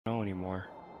know anymore.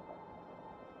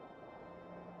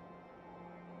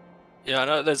 Yeah, I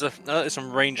know there's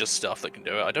some ranger stuff that can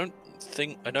do it. I don't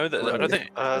think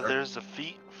there's a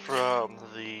feat from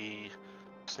the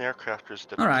snare crafter's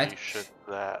Alright. deputation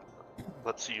that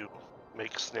lets you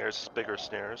make snares bigger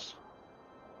snares.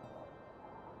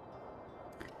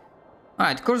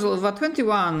 Alright, Kurzulva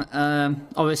 21,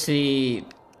 obviously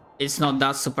it's not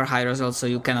that super high result, so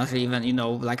you cannot even,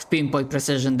 like pinpoint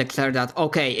precision declare that,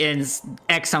 okay, in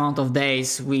X amount of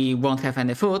days we won't have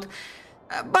any food.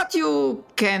 But you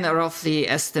can roughly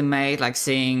estimate, like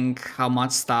seeing how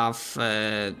much stuff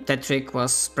Tetrick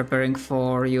was preparing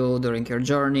for you during your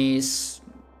journeys.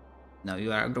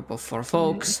 You are a group of 4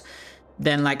 folks.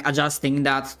 Then like adjusting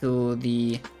that to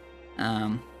the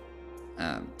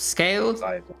scale.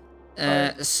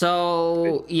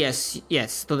 So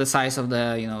yes, to the size of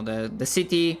the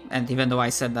city. And even though I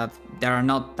said that there are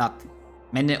not that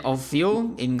many of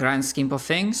you in grand scheme of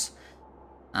things,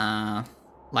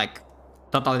 like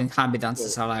total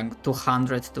inhabitants are like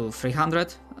 200 to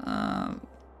 300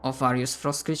 of various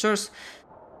frost creatures.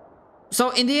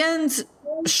 So in the end,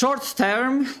 short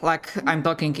term, like I'm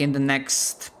talking in the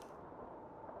next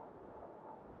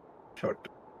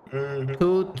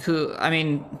I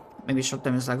mean, maybe short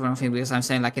term is like one thing, because I'm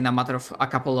saying like in a matter of a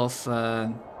couple of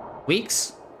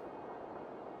weeks.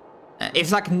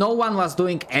 If like no one was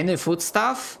doing any food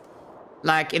stuff,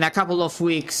 like in a couple of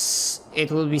weeks,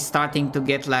 it will be starting to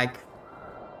get like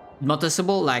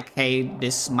noticeable, like, hey,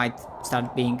 this might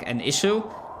start being an issue.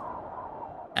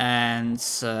 And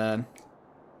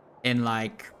in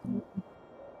like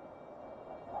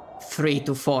 3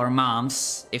 to 4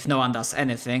 months, if no one does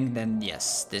anything, then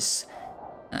yes, this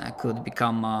could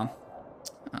become a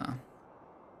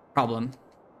problem.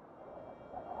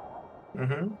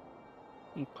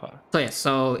 Okay. So yeah,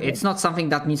 so it's not something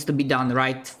that needs to be done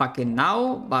right fucking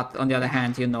now, but on the other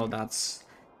hand, that's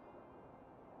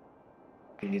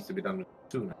it needs to be done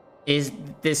soon.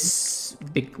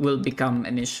 Will become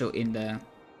an issue in the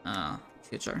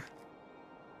future.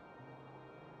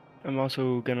 I'm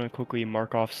also gonna quickly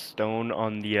mark off stone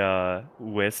on the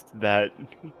list that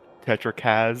Tetrick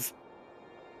has,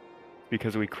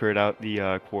 because we cleared out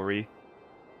the quarry.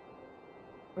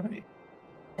 Right.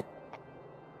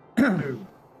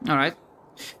 All right.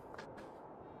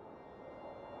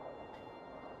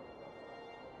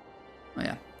 Oh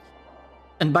yeah.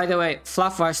 And by the way,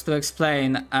 fluff-wise to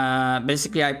explain,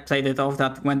 basically I played it off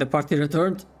that when the party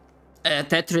returned,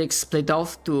 Tetrick split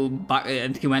off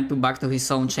and he went back to his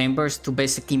own chambers to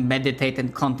basically meditate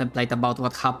and contemplate about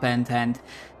what happened and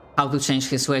how to change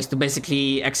his ways, to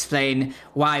basically explain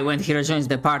why when he rejoins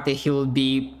the party he will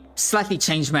be slightly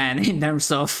changed man in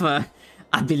terms of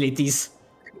abilities.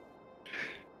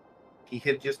 He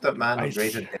hit just that man who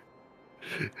rated him.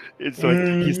 It's like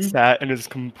he sat in his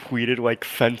completed, like,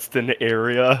 fenced-in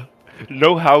area.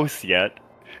 No house yet.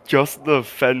 Just the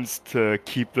fence to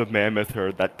keep the mammoth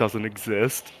herd that doesn't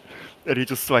exist. And he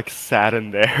just, like, sat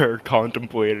in there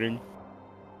contemplating.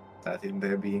 Sat in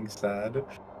there being sad.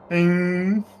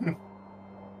 I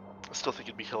still think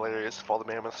it'd be hilarious if all the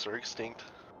mammoths are extinct.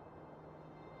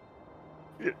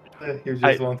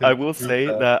 I will say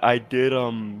that I did,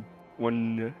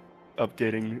 when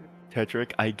updating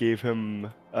Tetrick, I gave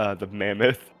him the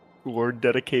mammoth word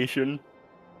dedication,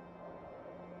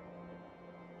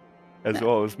 as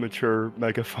well as mature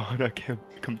megafauna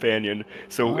companion.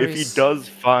 So if he does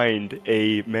find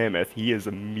a mammoth, he is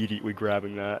immediately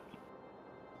grabbing that.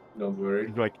 Don't worry.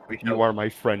 He's like, you are my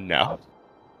friend now.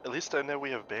 At least I know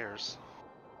we have bears.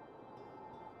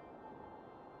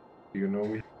 You know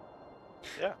we...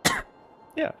 Yeah.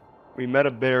 Yeah. We met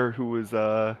a bear who was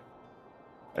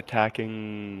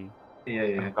attacking...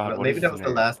 Yeah. God, maybe that was the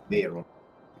last bear.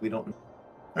 We don't know.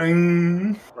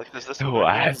 Like, is this the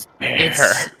last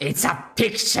bear? It's a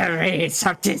picture, it's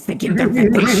artistic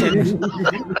interpretation.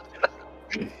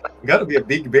 Gotta be a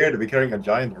big bear to be carrying a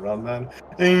giant around, man.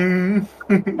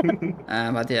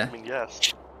 But yeah. I mean,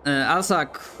 yes. Also a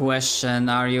question,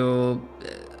 are you...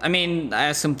 I mean, I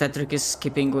assume Tetrick is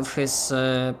keeping with his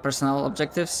personal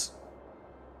objectives?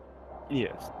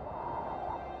 Yes.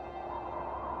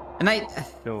 And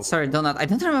No. sorry, Donut, I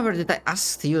don't remember, did I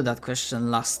ask you that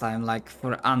question last time, like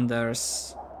for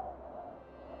Anders?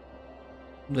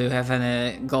 Do you have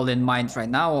any goal in mind right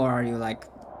now, or are you like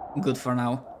good for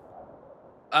now?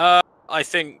 I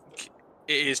think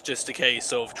it is just a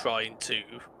case of trying to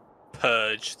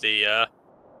purge the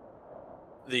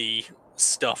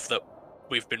stuff that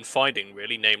we've been finding,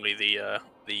 really, namely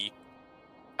the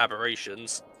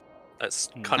aberrations. That's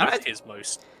kind of his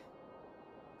most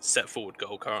set forward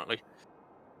goal currently.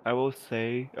 I will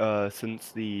say,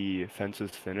 since the fence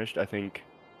is finished, I think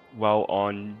while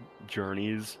on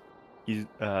journeys, he's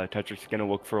Tetric's gonna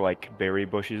look for like berry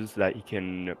bushes that he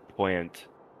can plant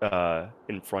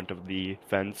in front of the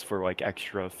fence for like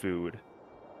extra food.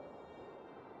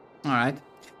 All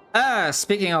right.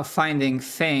 Speaking of finding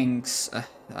things,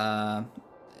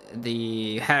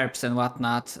 the herbs and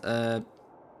whatnot.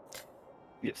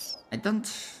 Yes. I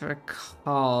don't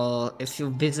recall if you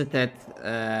visited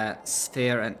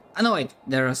Sphere and. Oh, no, wait.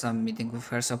 There was a meeting with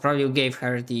her, so probably you gave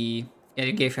her the. Yeah,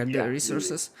 you gave her the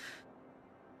resources.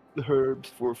 The herbs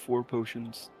for 4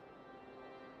 potions.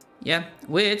 Yeah,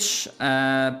 which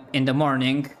in the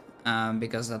morning,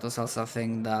 because that was also a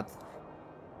thing that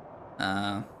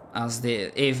as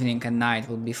the evening and night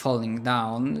will be falling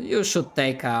down, you should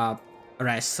take a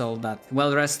rest so that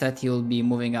well rested you'll be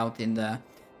moving out in the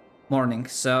morning.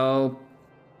 So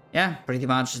yeah, pretty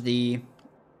much the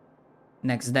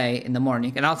next day in the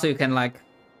morning. And also you can like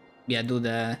do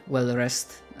the well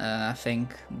rest thing,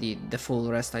 the full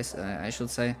rest I should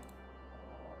say.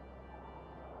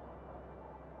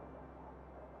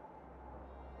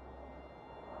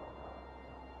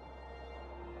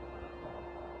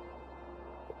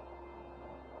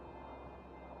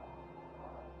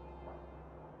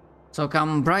 So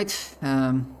come bright,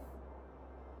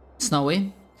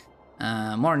 snowy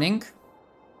morning,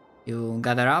 you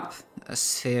gather up. A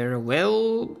sphere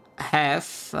will have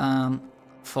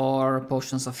 4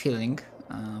 potions of healing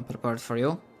prepared for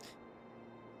you.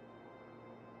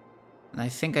 And I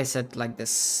think I said like the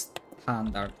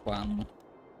standard one.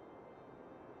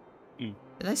 Did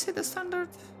I say the standard?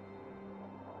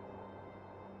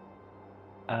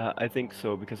 I think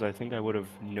so, because I think I would have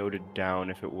noted down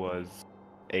if it was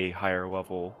a higher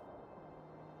level.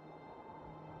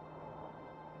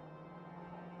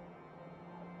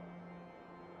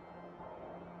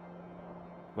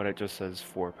 But it just says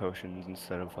 4 potions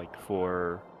instead of like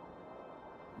 4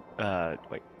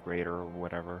 like greater or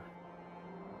whatever.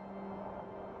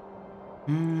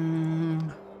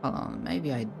 Hold on,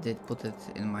 maybe I did put it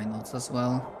in my notes as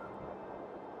well.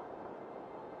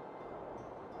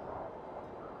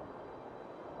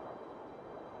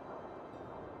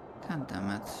 God damn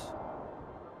it.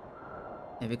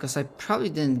 Yeah, because I probably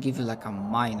didn't give you like a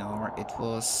minor, it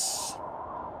was...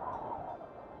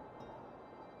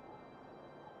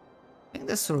 I think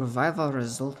the survival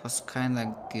result was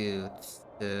kinda good,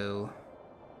 so...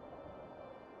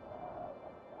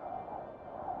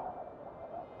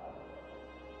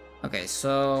 Okay,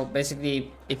 so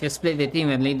basically, if you split it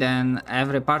evenly, then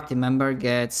every party member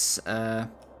gets 1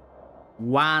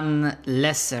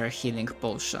 lesser healing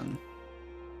potion.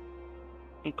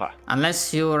 Okay.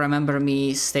 Unless you remember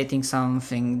me stating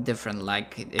something different,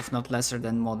 like if not lesser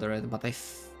then moderate, but I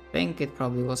think it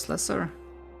probably was lesser.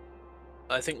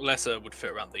 I think lesser would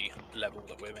fit around the level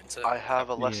that we're meant to. I have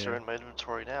a lesser Yeah. in my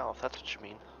inventory now, if that's what you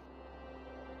mean.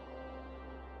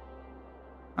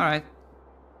 Alright.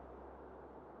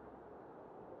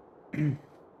 We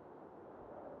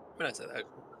don't say that.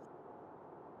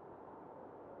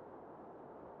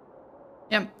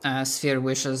 Yeah, Sphere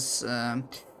wishes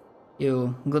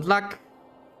you good luck,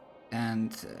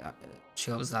 and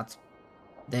she hopes that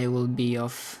they will be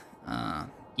of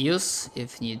use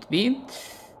if need be.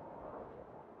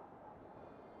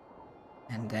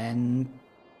 And then,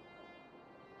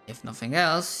 if nothing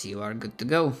else, you are good to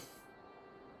go.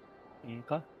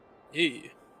 Okay. Yeah.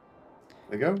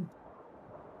 There you go.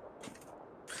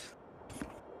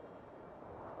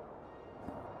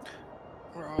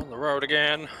 We're on the road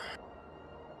again.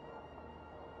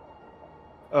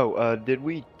 Oh, did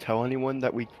we tell anyone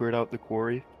that we cleared out the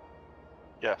quarry?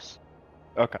 Yes.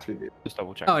 Okay, just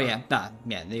double check. Oh yeah,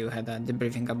 you had a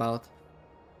debriefing about.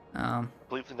 I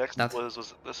believe the next That- was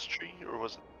it this tree, or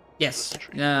was it Yes, this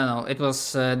tree? no, it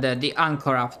was the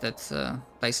uncorrupted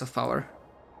place of power.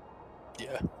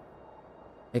 Yeah.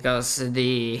 Because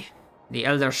the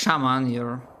elder shaman,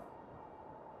 your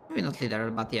maybe not leader,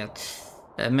 but yeah,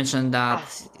 mentioned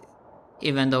that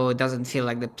even though it doesn't feel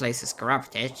like the place is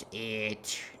corrupted, the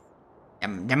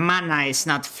mana is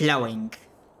not flowing.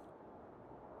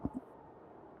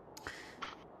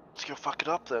 Let's go fuck it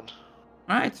up then.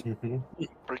 Right,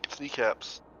 Break its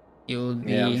kneecaps. you'll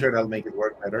be Yeah, I'm sure that'll make it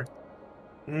work better.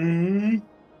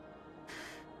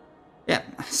 yeah,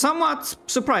 somewhat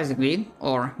surprisingly,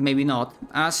 or maybe not,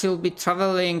 as you'll be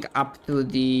traveling up to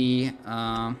the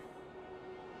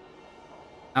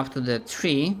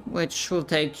tree, which will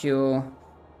take you,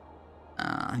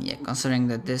 yeah, considering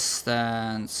the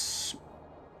distance,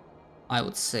 I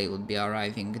would say would be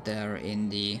arriving there in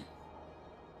the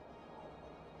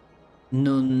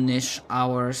noonish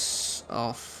hours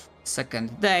of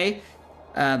second day.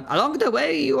 Along the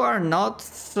way, you are not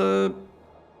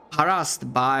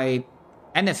harassed by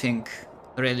anything,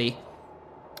 really.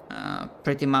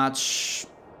 Pretty much,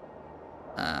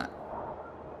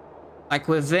 like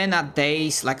within a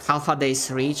day's, like half a day's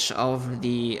reach of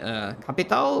the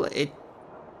capital,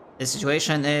 the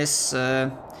situation is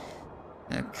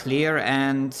clear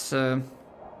and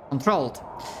controlled.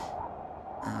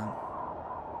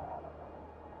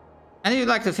 And you'd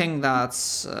like to think that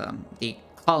the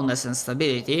calmness and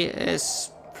stability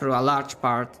is through a large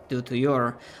part due to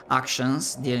your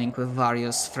actions dealing with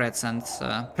various threats and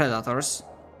predators.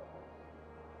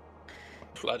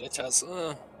 Predators.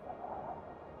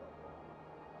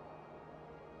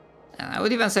 I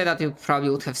would even say that you probably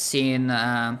would have seen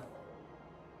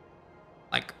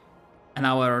like an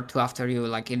hour or two after you,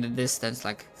 like in the distance,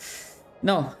 like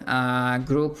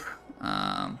group,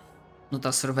 not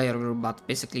a surveyor group, but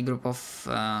basically group of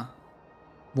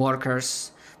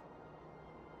workers,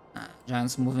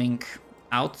 giants moving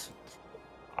out,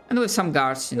 and with some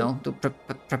guards,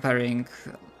 preparing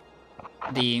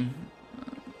the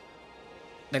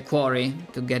quarry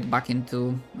to get back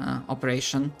into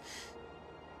operation.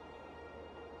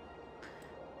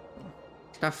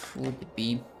 Stuff would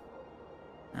be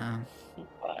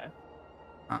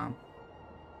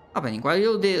happening. While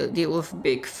you deal with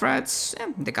big threats,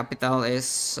 the capital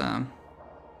is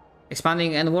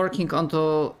expanding and working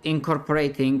onto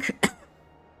incorporating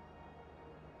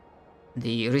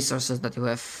the resources that you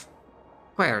have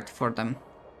acquired for them.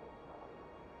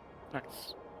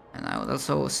 Nice. And I would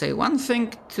also say one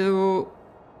thing to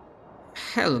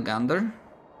Helgander.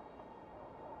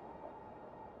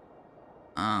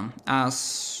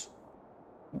 As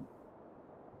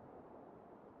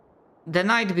the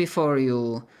night before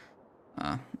you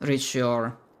reach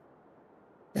your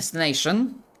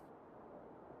destination,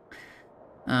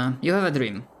 you have a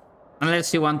dream.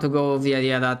 Unless you want to go with the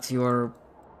idea that your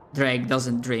Drake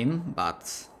doesn't dream,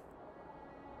 but...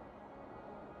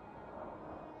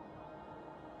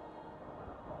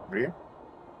 Really?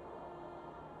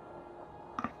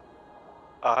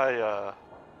 I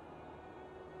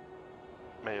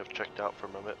may have checked out for a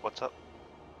moment. What's up?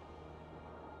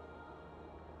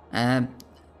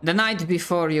 The night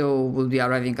before you will be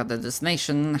arriving at the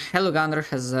destination, Helgander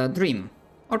has a dream,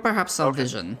 or perhaps a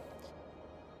vision.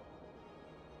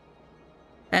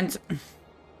 And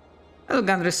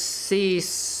Helgander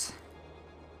sees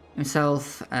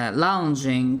himself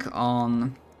lounging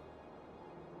on...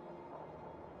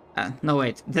 no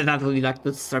wait, that would be like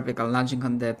tropical, lounging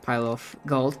on the pile of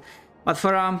gold. But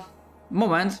for a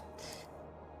moment,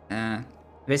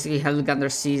 basically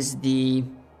Helgander sees the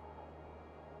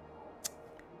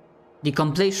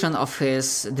completion of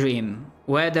his dream,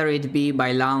 whether it be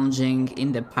by lounging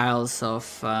in the piles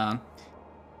of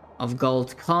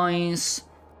gold coins,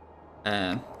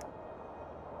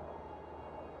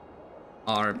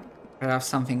 or perhaps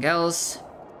something else.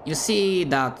 You see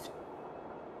that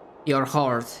your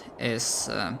hoard is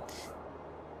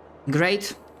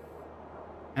great,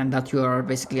 and that you are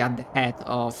basically at the head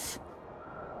of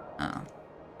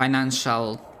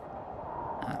financial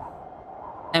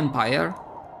empire.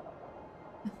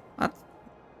 But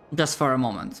just for a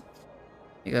moment,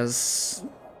 because,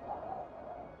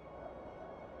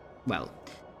 well,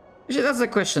 actually that's a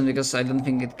question, because I don't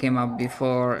think it came up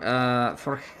before.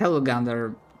 For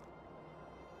Helgander,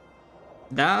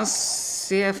 does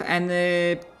he have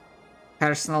any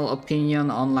personal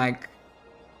opinion on like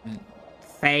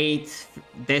fate,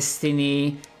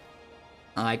 destiny,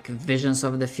 like visions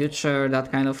of the future,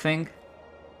 that kind of thing?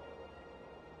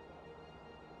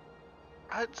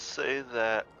 I'd say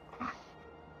that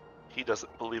he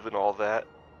doesn't believe in all that.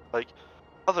 Like,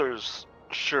 others,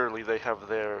 surely they have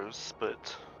theirs,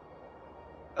 but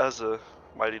as a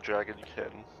mighty dragon,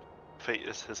 fate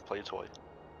is his play toy.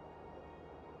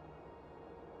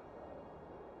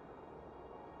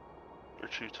 Or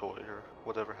chew toy, or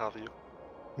whatever have you.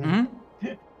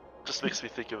 Mm-hmm. Just makes me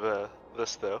think of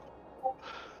this, though.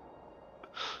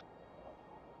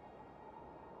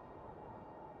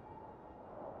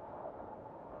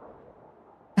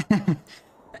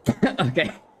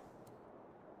 Okay.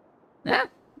 Yeah.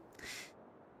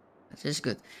 That is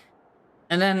good.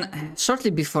 And then,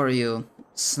 shortly before you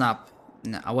snap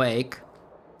awake,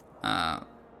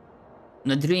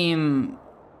 the dream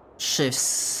shifts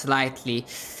slightly,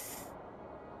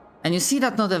 and you see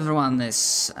that not everyone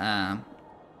is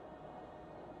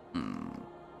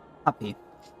happy.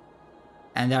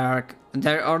 And there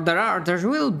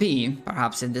will be,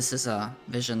 perhaps if this is a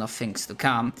vision of things to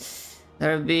come,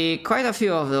 there will be quite a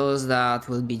few of those that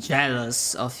will be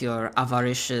jealous of your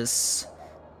avaricious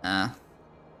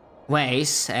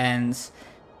ways, and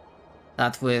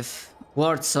that with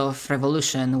words of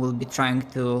revolution will be trying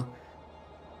to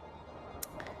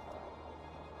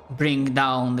bring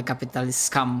down the capitalist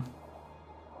scum.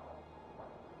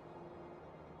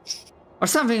 Or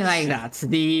something like that.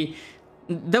 The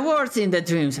words in the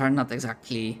dreams are not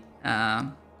exactly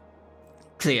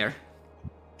clear.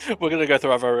 We're gonna go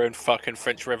through our own fucking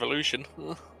French Revolution.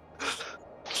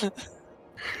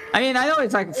 I mean, I know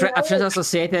it's like French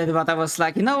associated, but I was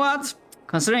like, you know what?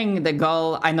 Considering the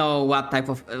goal, I know what type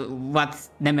of what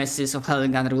nemesis of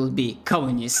Hellinger will be.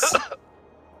 Communists.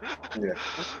 Yeah.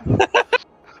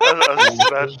 I was just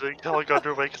imagining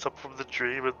Alexander wakes up from the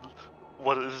dream and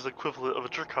what is equivalent of a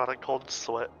draconic cold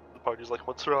sweat. The party's like,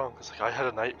 what's wrong? It's like, I had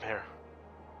a nightmare.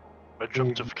 I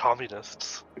dreamt of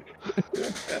communists.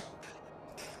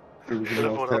 And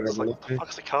everyone else is like, what the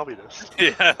fuck's a communist?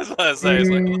 Yeah, that's what I say. It's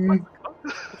like,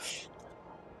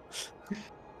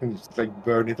 Just like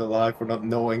burn it alive for not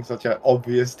knowing such an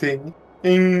obvious thing.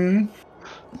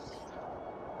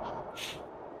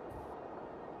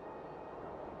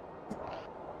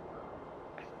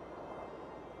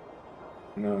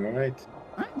 Alright.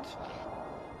 Right.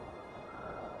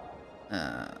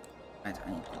 Right, I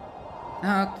need to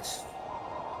not.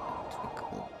 We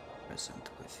will present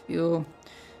with you.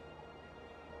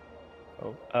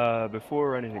 Oh,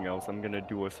 before anything else, I'm gonna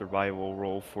do a survival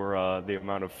roll for the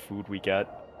amount of food we get.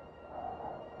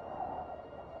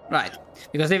 Right,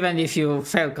 because even if you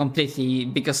fail completely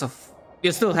because of...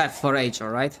 You still have Forager,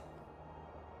 right?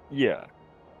 Yeah.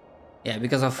 Yeah,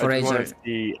 because of I just want Forager. to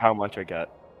see how much I get.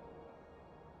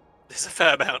 it's a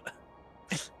fair amount.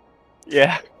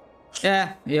 Yeah.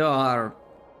 Yeah, you are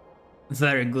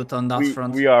very good on that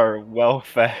front. We are well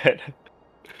fed.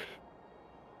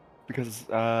 Because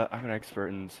I'm an expert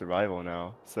in survival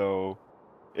now, so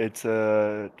it's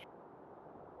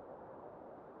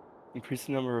increase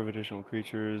the number of additional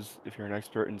creatures if you're an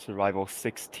expert in survival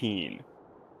 16.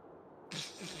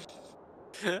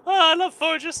 Oh, I love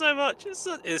Forager so much.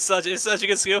 It's such a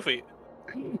good skill feat.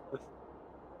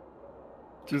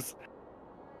 Just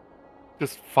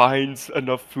finds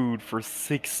enough food for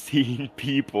 16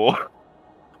 people.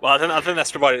 Well, I think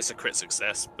that's provided it's a crit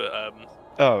success, but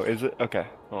Oh, is it? Okay,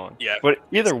 hold on. yeah. But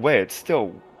either way, it's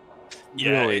still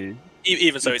Yeah, really...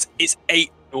 Even so, it's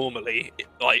 8 normally.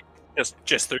 Like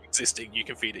just through existing, you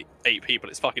can feed 8 people.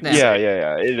 It's fucking Yeah, insane.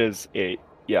 yeah, it is 8.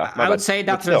 Yeah, my I would bad. say But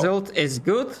that still. result is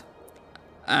good,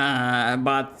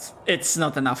 but it's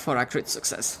not enough for a crit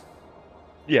success.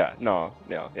 Yeah, no,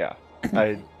 yeah.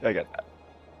 I get that.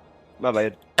 My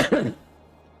bad. I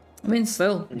mean,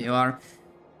 still, you are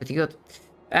pretty good.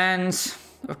 And,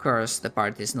 of course, the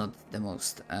party is not the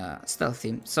most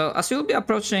stealthy. So, as you'll be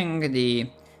approaching the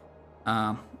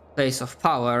place of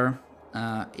power,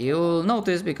 you'll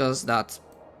notice, because that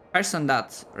person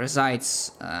that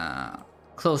resides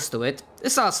close to it,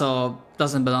 this also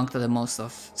doesn't belong to the most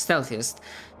of stealthiest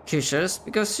creatures,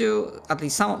 because you, at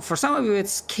least for some of you,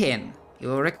 it's kin. You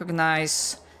will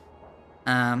recognize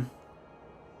a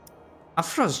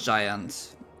frost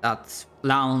giant that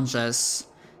lounges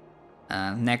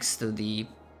next to the,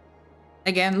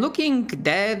 again, looking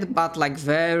dead, but like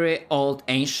very old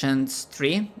ancient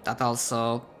tree that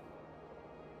also,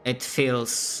 it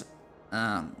feels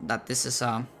that this is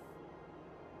a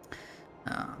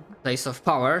place of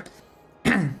power.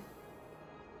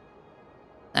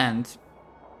 And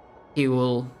he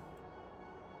will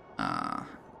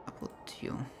put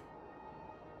you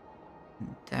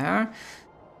there.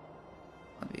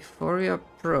 But before you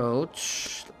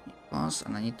approach, let me pause,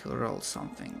 and I need to roll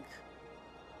something.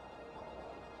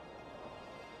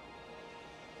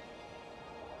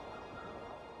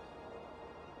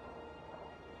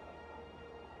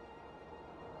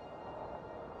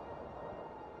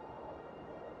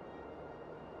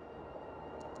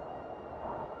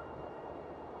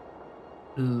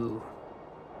 Ooh.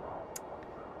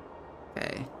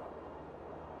 Okay.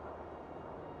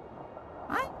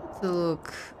 I need to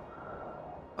look.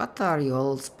 What are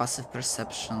y'all's passive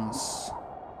perceptions?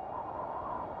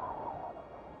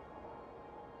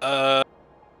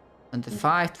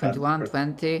 25, 21,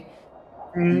 20.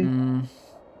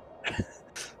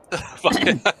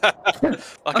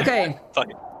 Okay. Fuck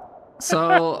it.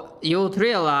 So you would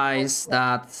realize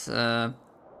that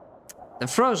the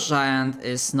frost giant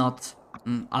is not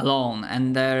alone,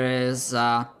 and there is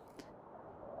a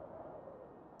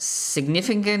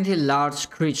significantly large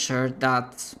creature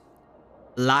that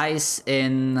lies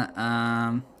in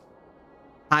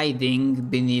hiding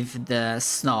beneath the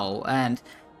snow. And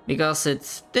because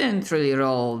it didn't really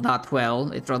roll that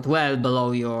well, it rolled well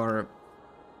below your,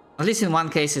 at least in one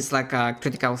case it's like a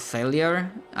critical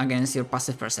failure against your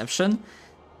passive perception.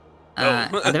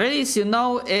 At the very least, you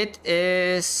know it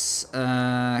is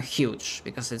huge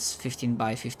because it's 15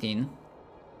 by 15.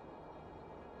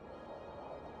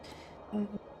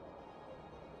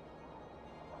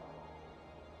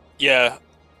 Yeah.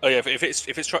 Oh yeah. If it's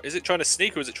is it trying to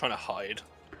sneak or is it trying to hide?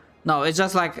 No, it's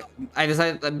just like I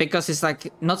decided that because it's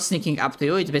like not sneaking up to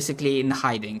you. It's basically in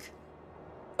hiding.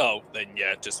 Oh, then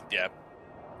yeah, yeah.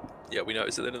 We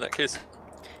notice it then in that case.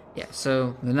 Yeah.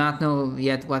 So you do not know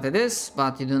yet what it is,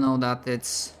 but you do know that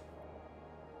it's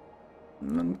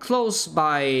close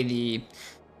by the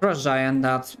frost giant.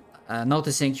 That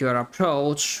noticing your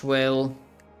approach will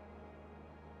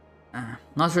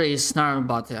not really snarl,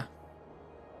 but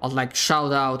or like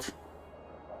shout out.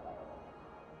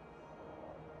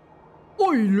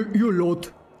 Oi, you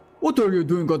lot! What are you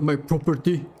doing on my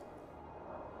property?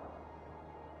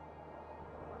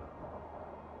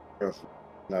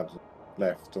 Not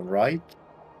left and right.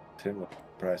 Tim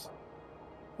press.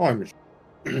 I'm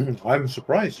I'm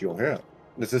surprised you're here.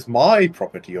 This is my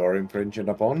property you're infringing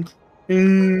upon.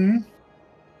 And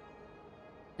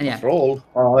yeah, After all,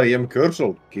 I am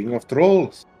Kurzul, king of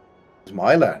trolls. It's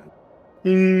my land.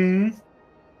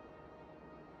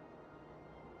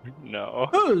 No.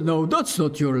 hell no, that's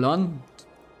not your land.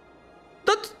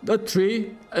 That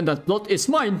tree and that plot is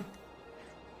mine.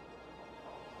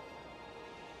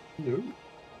 No,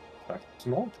 that's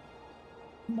not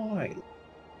mine.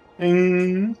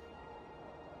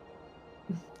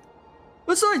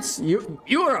 Besides,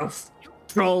 you're a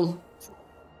troll.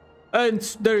 And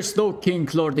there's no king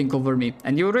lording over me.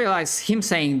 And you realize him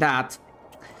saying that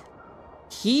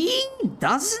he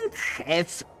doesn't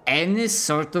have any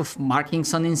sort of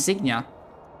markings on insignia.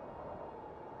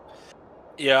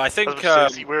 Yeah, I I think. was gonna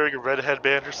say, is he wearing a red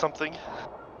headband or something?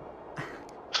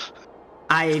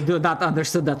 I do not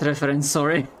understand that reference,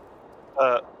 sorry.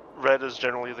 Red is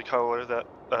generally the color that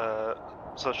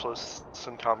socialists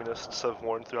and communists have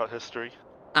worn throughout history.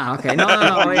 Ah, okay. No,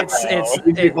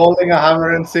 He's holding a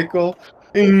hammer and sickle.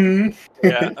 Yeah.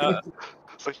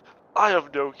 It's like, I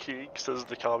have no king, says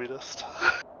the communist.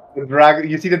 The dragon.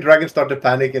 You see the dragon start to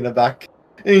panic in the back.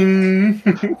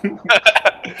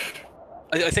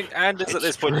 I think Anders at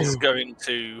this point is going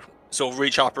to sort of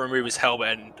reach up and remove his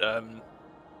helmet and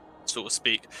sort of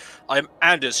speak. I'm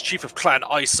Anders, chief of Clan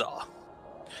Ísarr.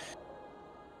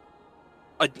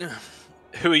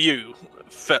 Who are you,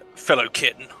 fellow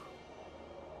kitten?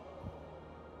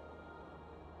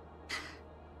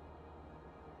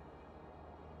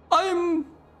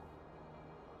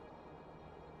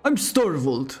 I'm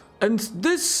Storvold, and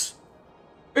this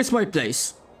is my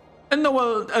place, and no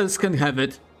one else can have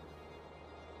it.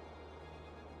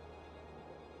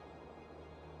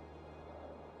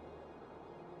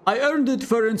 I earned it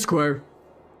fair and square.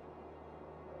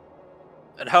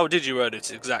 And how did you earn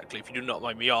it exactly, if you do not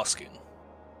mind me asking?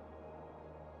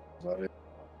 Sorry.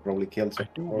 Probably killed I some.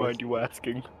 don't mind you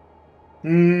asking.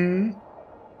 I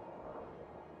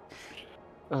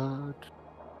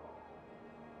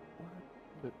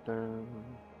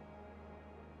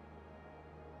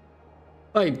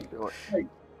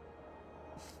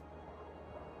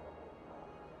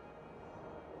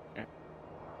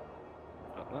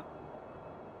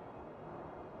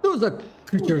there was a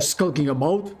creature skulking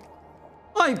about.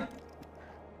 I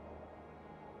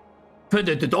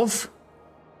fended it off.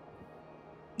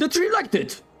 The tree liked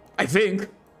it, I think.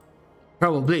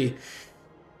 Probably.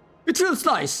 It feels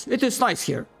nice. It is nice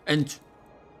here, and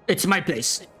it's my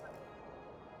place.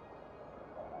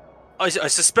 I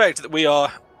suspect that we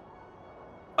are.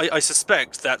 I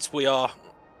suspect that we are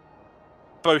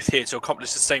both here to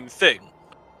accomplish the same thing.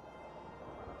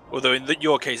 Although in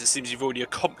your case, it seems you've already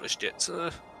accomplished it. So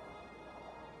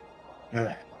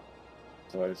no,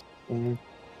 go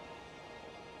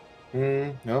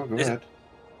ahead.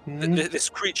 This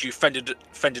creature you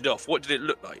fended off. What did it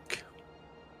look like?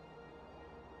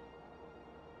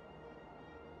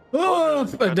 Oh,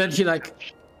 and then she like,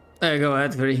 go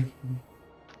ahead, Free.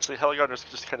 So Heligonder's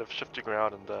just kind of shifting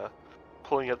around and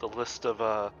pulling out the list of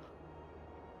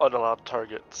unallowed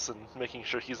targets and making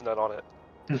sure he's not on it.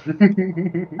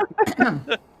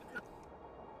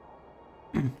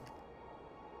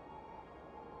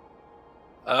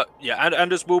 Yeah, and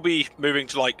Anders will be moving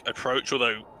to like approach,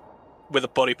 although with a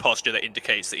body posture that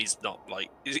indicates that he's not like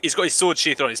he's got his sword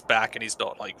sheathed on his back and he's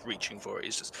not like reaching for it.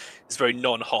 It's very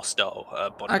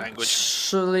non-hostile body language.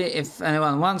 Actually, if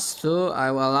anyone wants to, I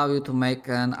will allow you to make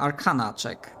an Arcana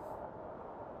check.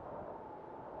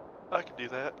 I can do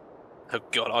that. Oh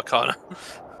god, Arcana.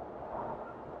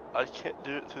 I can't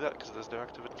do it through that because there's no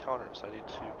active encounters. I need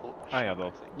to pull up. I have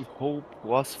a whole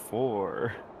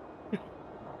 +4.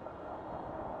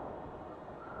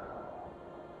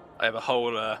 I have a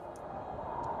whole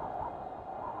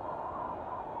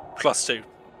 +2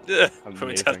 from Amazing.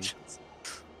 intelligence.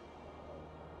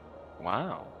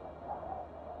 Wow.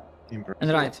 Impressive.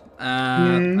 And right,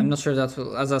 I'm not sure that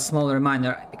will, as a small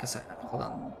reminder, because hold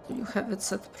on, do you have it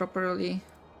set properly?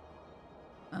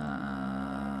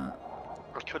 I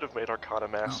could have made Arcana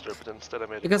Master, but instead I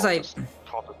made Because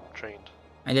called it Trained.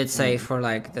 I did say for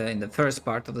like in the first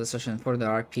part of the session for the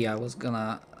RP, I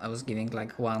was giving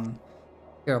like 1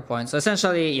 hero point. So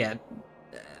essentially, yeah,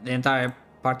 the entire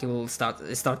party will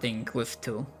starting with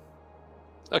 2.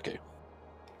 Okay.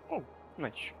 Oh,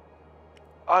 nice.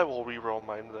 I will re-roll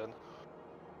mine then.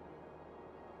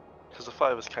 Because the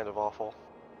 5 is kind of awful.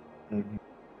 Mhm.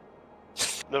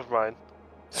 Never mind.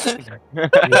 Mistakes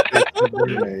have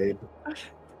been made.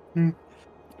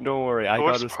 Don't worry, I The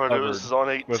got worst us part it was covered. on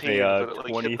 18 with a, that it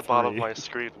like, hit the bottom of 23. my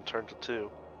screen and turned to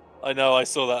 2. I know, I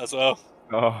saw that as well.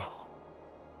 Oh,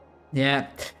 Yeah.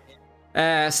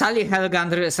 Sally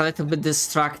Helgander is a little bit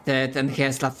distracted and he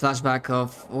has that flashback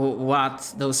of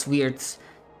what those weird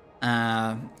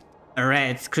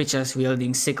red creatures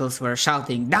wielding sickles were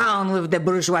shouting, "Down with the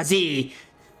bourgeoisie!"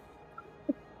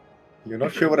 You're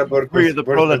not sure what a bird We're the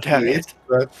proletariat. is,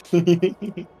 but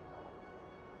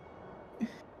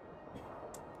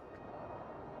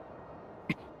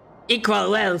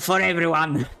Equal wealth for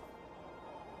everyone!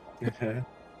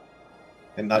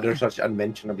 another such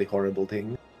unmentionably horrible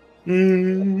thing.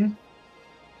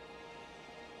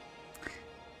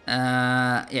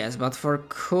 Yes, but for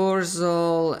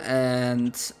Kurzol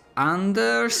and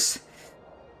Anders,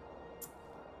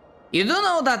 you do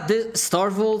know that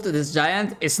Storvold, this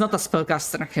giant, is not a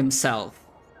spellcaster himself,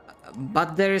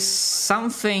 but there is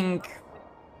something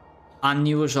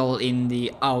unusual in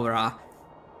the aura,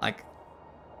 like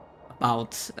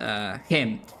about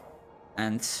him.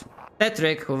 And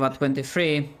Patrick, with a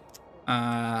 23,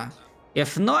 you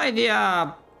have no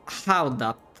idea how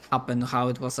that happened, how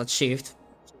it was achieved.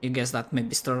 You guess that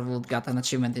maybe Storvold got an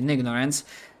achievement in ignorance.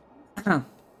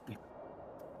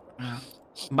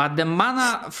 But the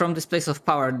mana from this place of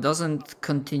power doesn't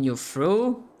continue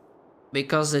through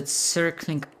because it's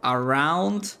circling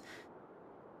around,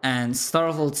 and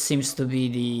Storvold seems to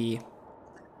be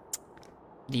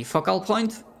the focal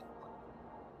point.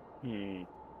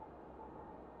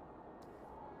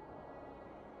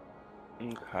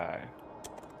 Okay.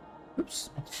 Oops.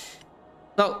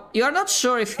 So you're not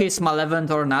sure if he's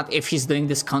malevolent or not, if he's doing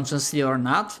this consciously or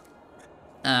not.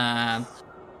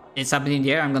 It's up in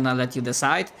the air. I'm gonna let you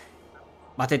decide.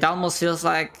 But it almost feels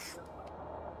like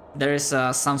there is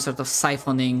some sort of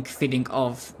siphoning feeding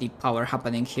of the power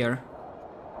happening here.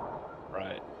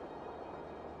 Right.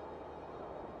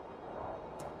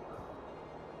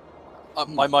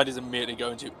 My mind is immediately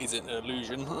going to, is it an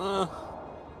illusion?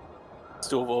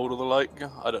 Still vold or the like?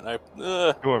 I don't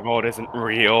know. Your vote isn't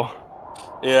real.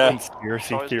 Yeah.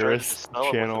 Conspiracy Always tried to theorists dispel it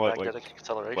with channel the at like magnetic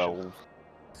acceleration. 12.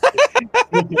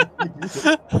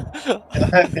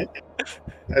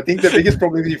 I think the biggest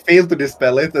problem is we fail to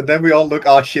dispel it, and then we all look,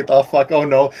 oh shit, oh fuck, oh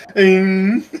no.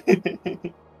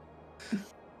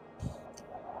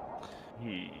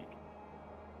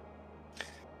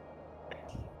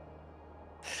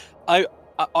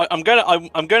 I'm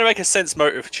gonna make a sense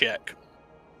motive check.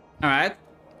 All right.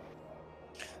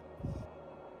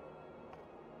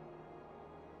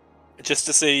 Just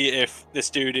to see if this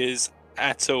dude is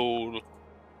at all.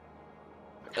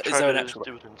 Is there an actual?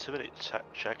 Do an intimidate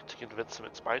check to convince him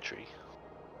it's my tree.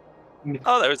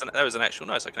 Oh, there was an actual.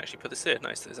 Nice. I can actually put this here.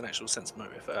 Nice. There's an actual sense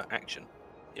motive action.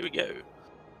 Here we go.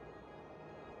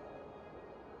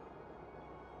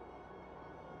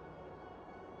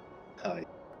 Hi.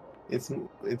 It's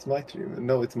my team.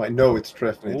 No, it's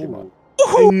definitely mine.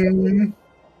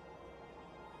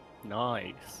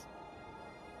 Nice.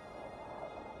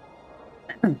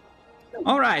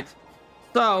 All right.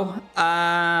 So,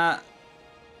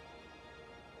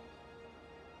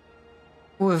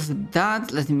 with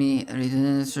that, let me read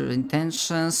the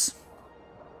intentions.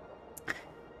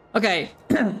 Okay.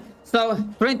 So,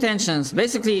 for intentions,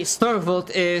 basically, Storvold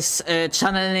is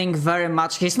channeling very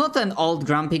much. He's not an old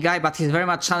grumpy guy, but he's very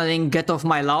much channeling "get off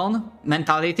my lawn"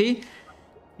 mentality,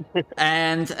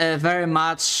 and very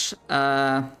much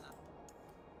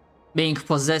being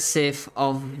possessive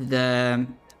of the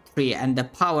tree and the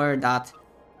power that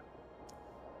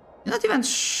not even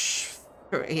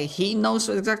sure he knows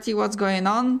exactly what's going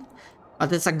on,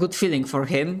 but it's a good feeling for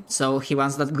him, so he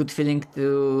wants that good feeling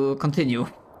to continue.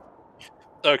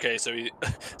 Okay, so he.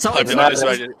 So,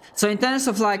 so in terms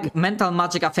of like mental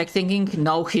magic affecting him,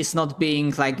 no, he's not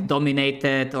being like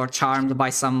dominated or charmed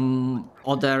by some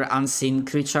other unseen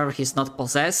creature. He's not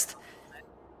possessed.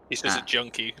 He's just a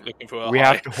junkie looking for a We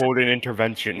high. have to hold an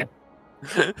intervention.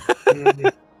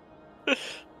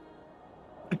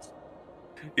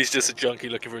 He's just a junkie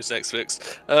looking for his next fix.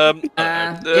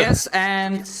 Yes,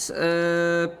 and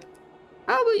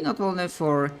probably not only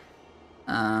for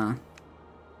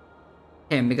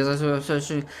him, because I was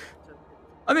searching.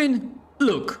 I mean,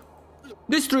 look,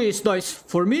 this tree is nice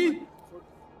for me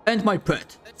and my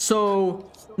pet, so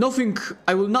nothing.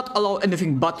 I will not allow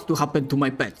anything bad to happen to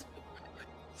my pet.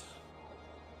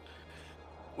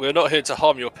 We're not here to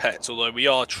harm your pets, although we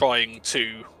are trying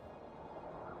to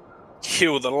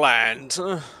heal the land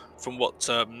from what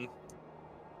from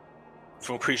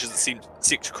creatures that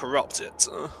seek to corrupt it.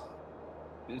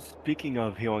 Speaking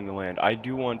of healing the land, I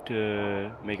do want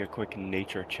to make a quick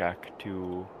nature check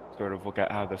to sort of look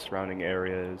at how the surrounding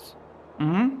area is.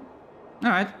 Mm-hmm.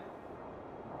 All right.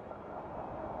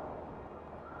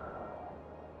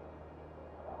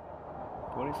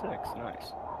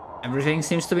 Nice. Everything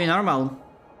seems to be normal.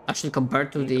 Actually,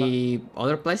 compared to the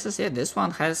other places, yeah, this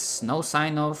one has no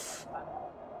sign of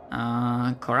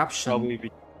corruption.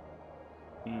 Probably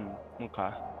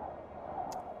okay.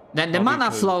 Then the Probably mana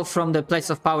because- flow from the place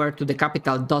of power to the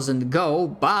capital doesn't go,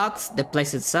 but the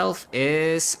place itself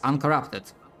is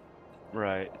uncorrupted.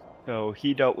 Right. So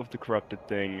he dealt with the corrupted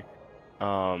thing.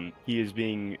 He is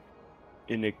being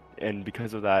and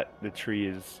because of that, the tree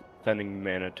is sending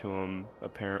mana to him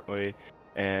apparently,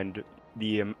 and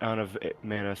the amount of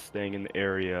mana staying in the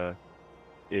area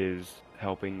is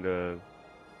helping the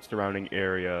surrounding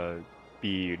area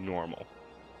be normal.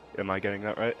 Am I getting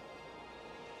that right?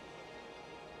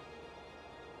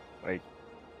 Like,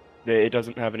 it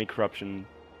doesn't have any corruption,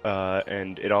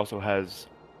 and it also has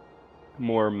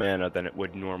more mana than it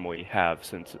would normally have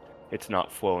since it's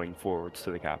not flowing forwards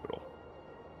to the capital.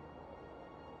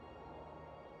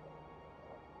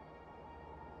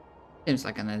 Seems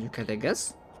like an educated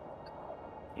guess.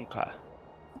 Okay.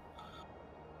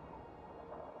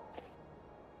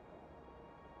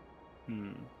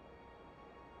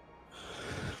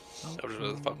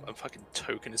 I'm fucking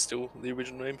token is still the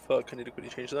original name. Fuck, I need to quickly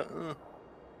change that.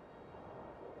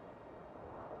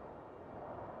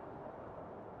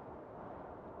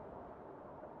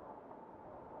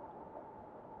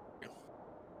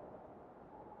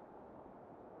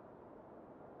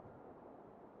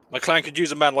 My clan could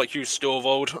use a man like you,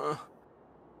 Storvold.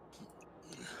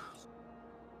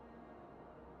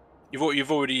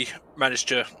 You've already managed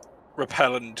to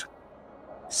repel and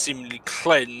seemingly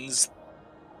cleanse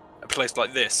a place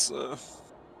like this.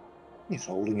 He's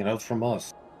holding it out from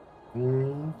us.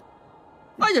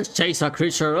 I just chase a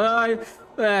creature.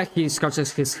 He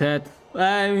scratches his head.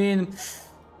 I mean,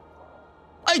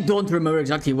 I don't remember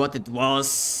exactly what it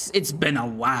was. It's been a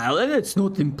while, and it's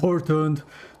not important.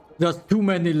 Just too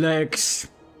many legs,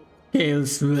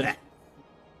 tails, bleh.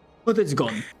 But it's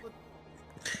gone.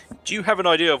 Do you have an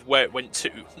idea of where it went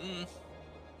to?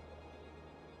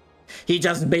 He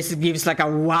just basically gives like a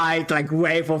wide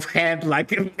wave of hand,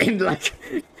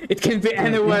 it can be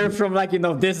anywhere from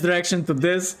this direction to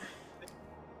this.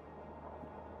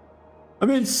 I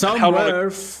mean,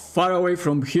 somewhere far away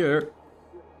from here.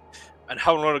 And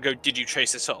how long ago did you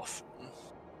chase this off?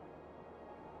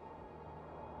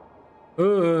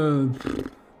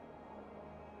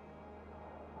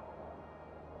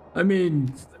 I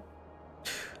mean,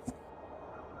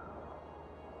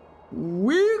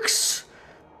 weeks?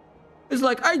 It's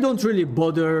like, I don't really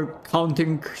bother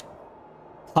counting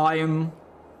time.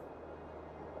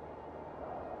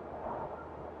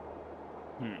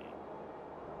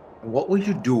 What were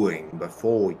you doing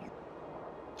before you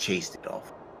chased it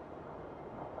off?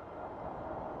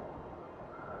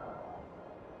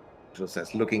 So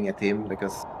says, looking at him,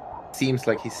 because it seems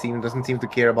like doesn't seem to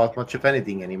care about much of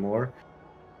anything anymore.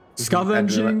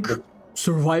 Scavenging,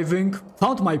 surviving,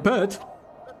 found my pet.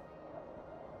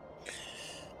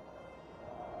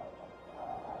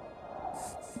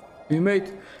 We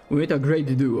made a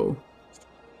great duo.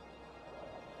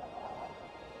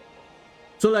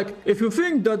 So if you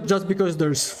think that just because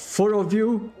there's 4 of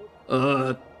you,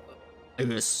 I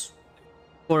guess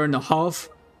 4.5,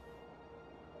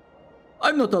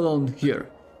 I'm not alone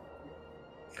here.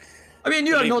 I mean,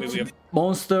 you are not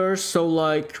monsters, so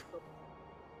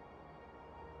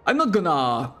I'm not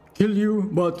gonna kill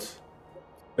you, but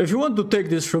if you want to take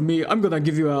this from me, I'm gonna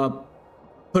give you a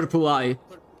purple eye.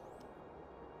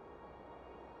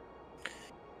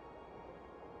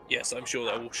 Yes, I'm sure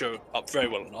that will show up very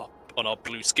well on our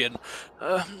blue skin.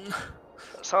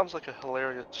 Sounds like a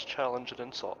hilarious challenge and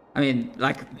insult. I mean,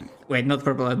 wait, not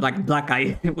purple, black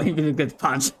eye when you get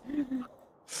punched.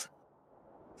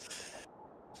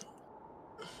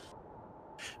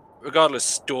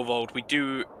 Regardless, Storvold, we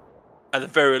do, at the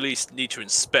very least, need to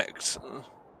inspect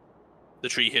the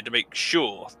tree here to make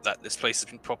sure that this place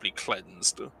has been properly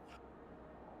cleansed.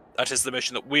 That is the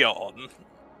mission that we are on,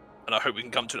 and I hope we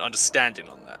can come to an understanding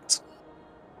on that.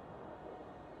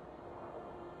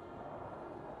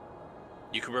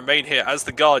 You can remain here as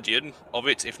the guardian of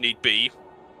it if need be,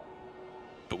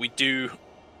 but we do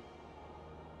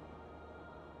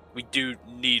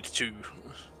need to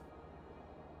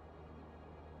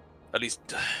at least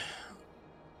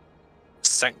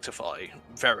sanctify,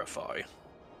 verify.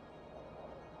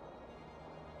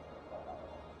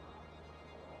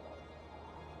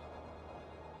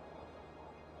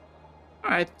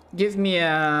 Alright, give me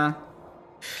a...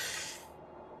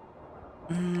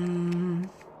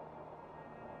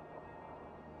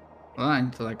 Well, I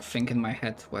need to like think in my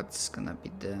head what's gonna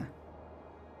be the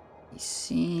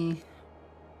PC.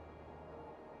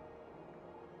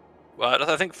 Well,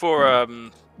 I think for Yeah.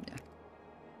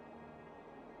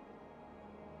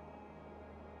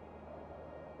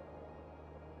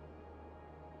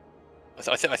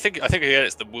 I think again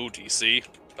it's the will DC,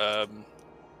 and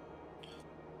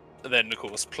then of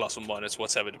course plus or minus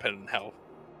whatever, depending on how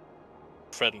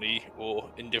friendly or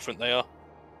indifferent they are.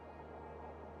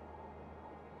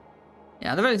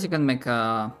 Yeah, otherwise you can make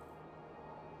a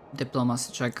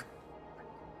diplomacy check.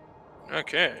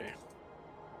 Okay.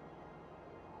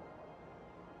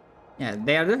 Yeah,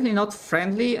 they are definitely not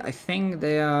friendly. I think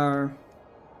they are...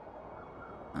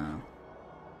 Hold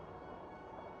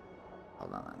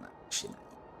on, I'm actually...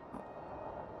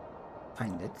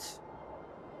 Find it.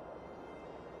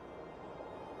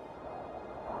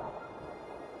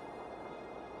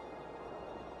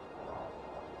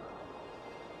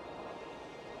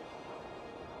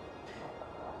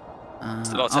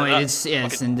 It's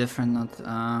it's indifferent, not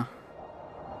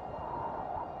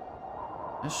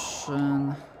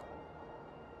mission.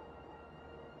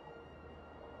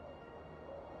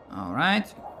 All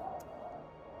right.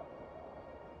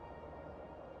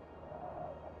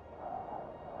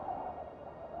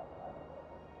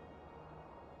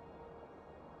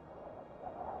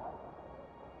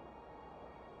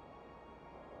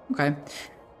 Okay.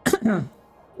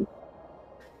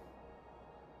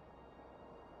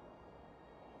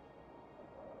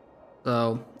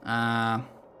 So,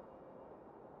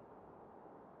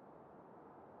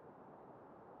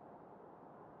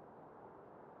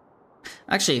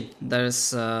 actually,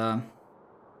 there's, no,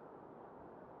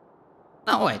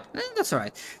 wait, that's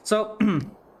alright. So,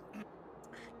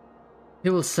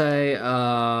 he will say,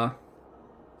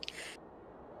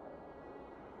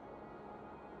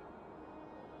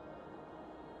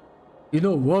 you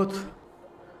know what?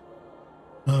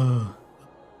 I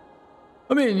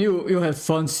mean, you have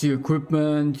fancy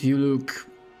equipment, you look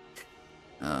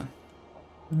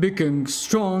big and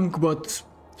strong, but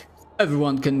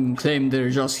everyone can claim they're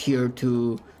just here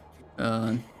to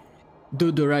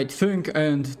do the right thing.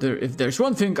 And if there's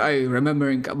one thing I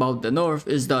remembering about the North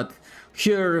is that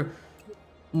here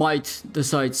might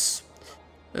decides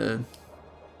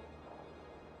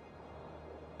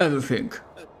everything.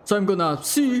 So I'm gonna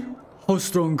see how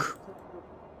strong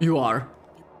you are.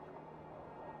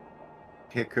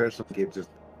 Here, Cursor gives us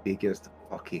the biggest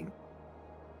fucking.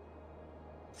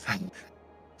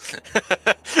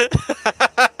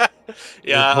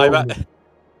 Yeah,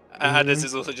 and this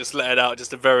is also just letting out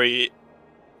just a very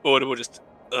audible, just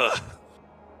ugh.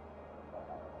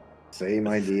 Same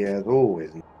idea as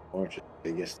always. Or just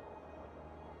biggest.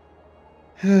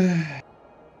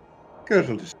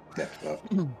 Cursor just steps up.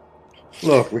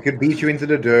 Look, we could beat you into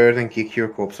the dirt and kick your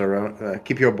corpse around,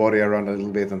 keep your body around a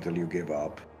little bit until you give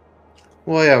up.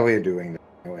 Why are we doing that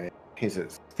anyway? He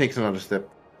says, takes another step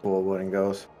forward and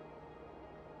goes,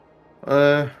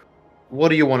 what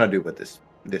do you want to do with this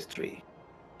tree?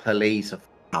 Place of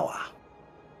power.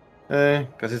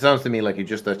 Because it sounds to me like you're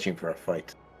just searching for a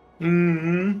fight.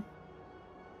 Mm-hmm.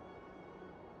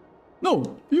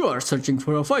 No, you are searching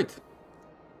for a fight.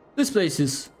 This place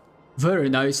is very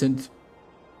nice and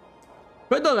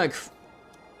kind of like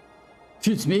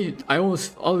fits me. I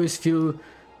always feel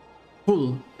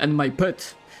full, and my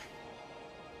pet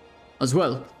as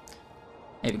well.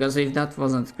 Yeah, because if that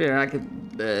wasn't clear, I could,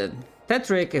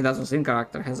 Tetrick, if that was in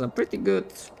character, has a pretty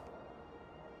good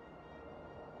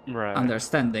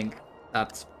understanding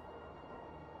that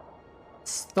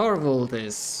Storvold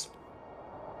is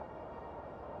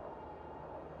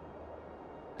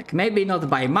like maybe not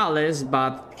by malice,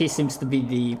 but he seems to be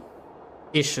the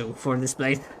issue for this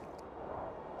place.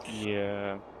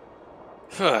 Yeah.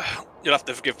 You'll have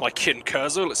to forgive my kin,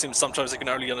 Kurzel. It seems sometimes they can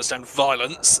only understand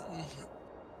violence.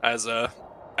 As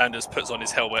Anders puts on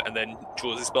his helmet and then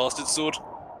draws his bastard sword.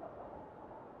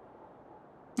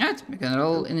 Right, we can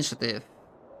roll initiative.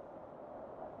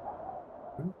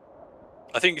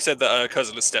 I think you said that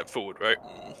Kurzel has stepped forward, right?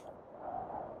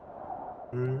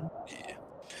 Mm-hmm.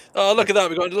 Oh, look at that!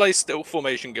 We've got a delay still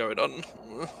formation going on.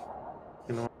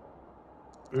 You know.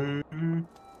 Mm,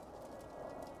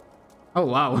 Oh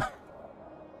wow.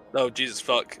 Oh Jesus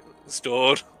fuck!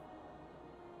 Stored.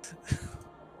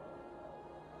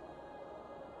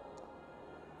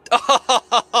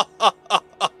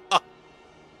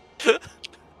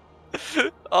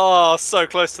 Oh, so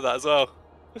close to that as well.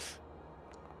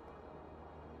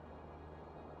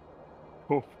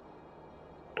 Oh,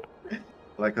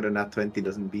 like how the nat 20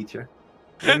 doesn't beat you.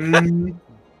 Mm,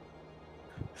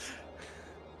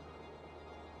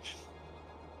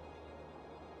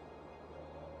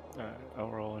 alright, I'll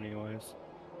roll anyways.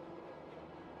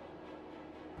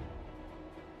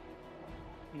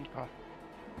 Okay.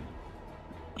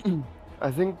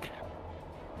 I think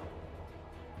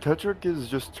Tetrick is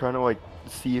just trying to like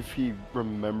see if he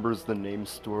remembers the name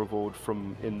Storvold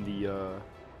from in the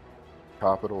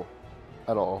capital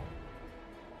at all.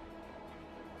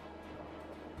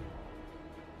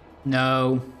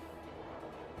 No.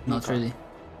 Not Okay. really.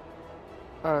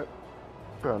 Alright,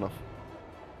 fair enough.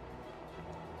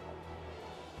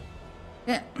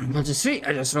 Yeah, but just 3.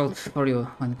 I just rolled for you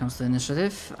when it comes to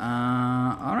initiative.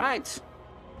 Alright.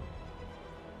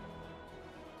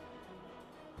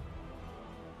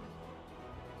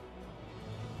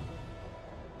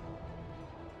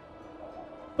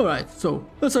 Alright, so,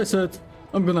 as I said,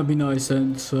 I'm gonna be nice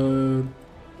and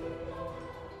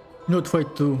not try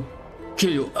to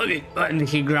kill you. And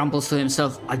he grumbles to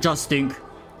himself, adjusting.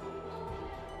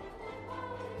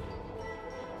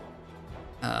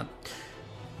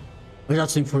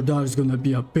 Adjusting for that is gonna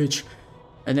be a bitch.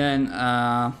 And then,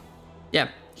 yeah,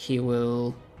 he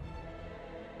will...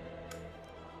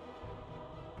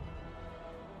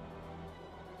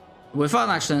 with one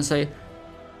action say,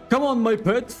 come on my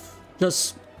pet,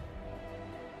 just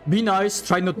be nice,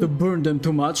 try not to burn them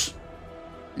too much.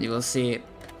 You will see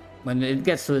when it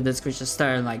gets to this creature's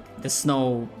turn, like the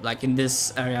snow like in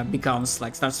this area becomes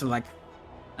like starts to like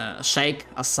shake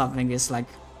as something is like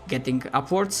getting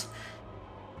upwards.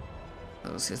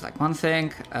 This is like one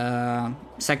thing.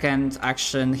 Second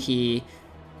action, he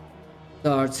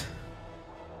starts.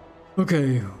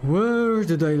 Okay, where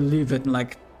did I leave it?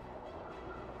 Like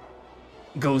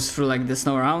goes through like the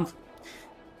snow around,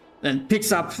 then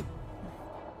picks up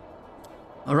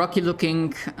a rocky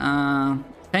looking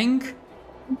thing.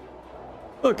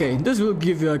 Okay, this will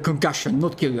give you a concussion,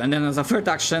 not kill you. And then as a third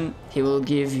action, he will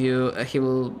give you he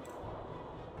will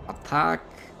attack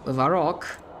with a rock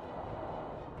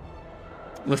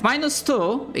with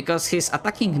 -2 because he's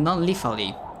attacking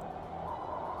non-lethally.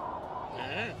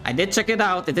 I did check it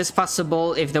out. It is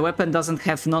possible if the weapon doesn't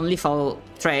have non-lethal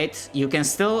trait, you can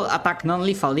still attack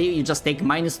non-lethally. You just take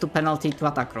 -2 penalty to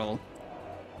attack roll.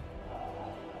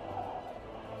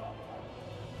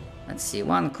 Let's see,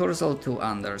 1 Kurzul, 2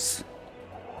 Anders.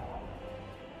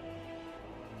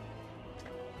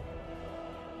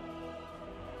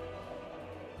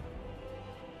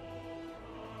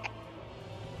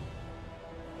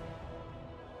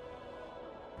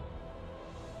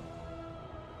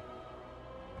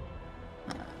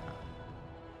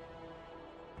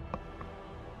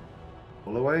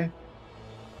 pull away.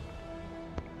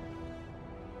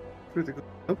 Critical.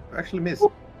 Oh, actually missed.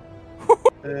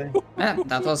 Yeah,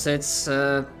 that was its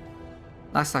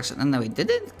last action. And no, it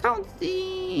didn't count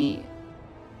the...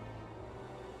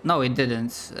 No, it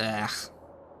didn't.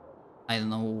 I don't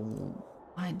know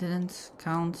why it didn't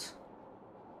count.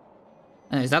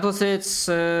 Anyways, that was its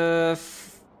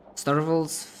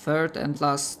Starvel's third and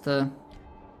last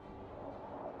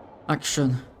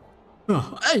action.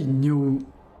 Oh, I knew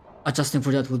adjusting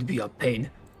for that would be a pain.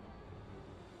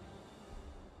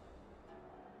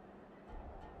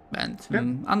 And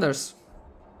Anders.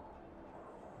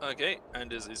 Okay,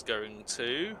 Anders is going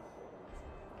to.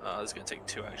 This is going to take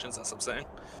 2 actions, that's what I'm saying.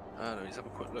 Let me just have a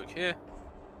quick look here.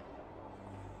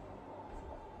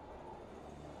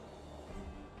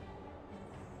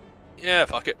 Yeah,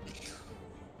 fuck it.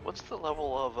 What's the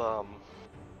level of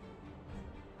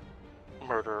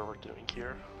murder we're doing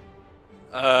here?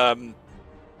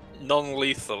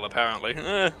 Non-lethal, apparently.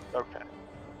 Okay.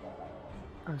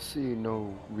 I see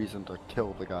no reason to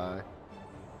kill the guy.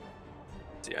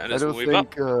 So yeah, I Anders don't will move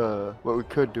up. think what we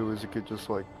could do is we could just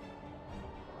like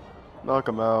knock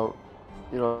him out,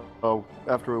 you know,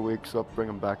 after he wakes up, bring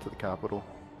him back to the capital.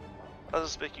 I was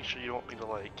just making sure you don't want me to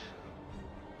like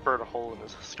burn a hole in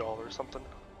his skull or something.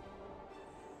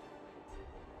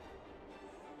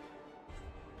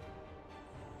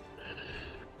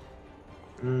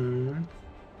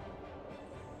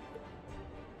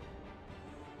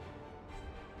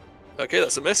 Okay,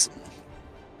 that's a miss.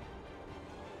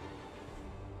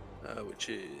 Which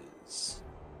is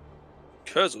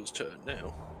Kurzel's turn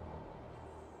now.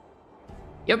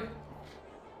 Yep.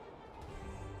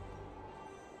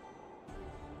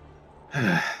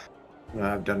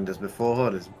 I've done this before,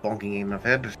 this bonking in my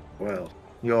head. Well,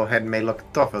 your head may look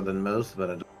tougher than most, but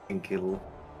I don't think it'll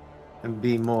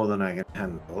be more than I can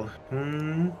handle.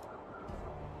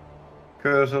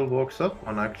 Kurzel walks up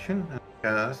on action and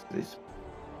casts this.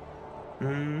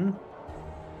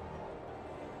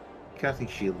 Casting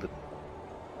shield.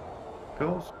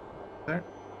 Goes there.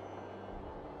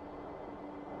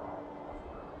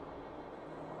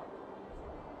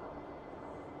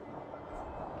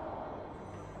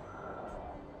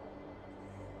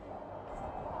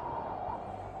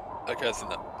 Okay, I think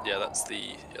that that's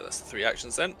the 3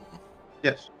 actions then.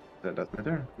 Yes, that's my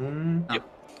turn. Yep.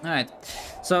 Alright.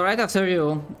 So right after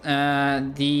you,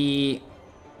 the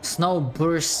snow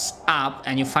bursts up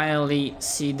and you finally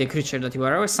see the creature that you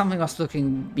were always something was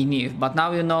looking beneath, but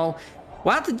now you know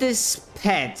what this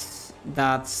pet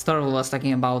that Storval was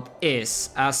talking about is,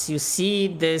 as you see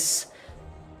this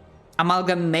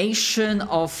amalgamation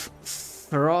of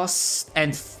frost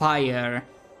and fire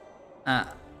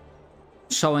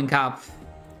showing up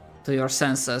to your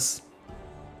senses.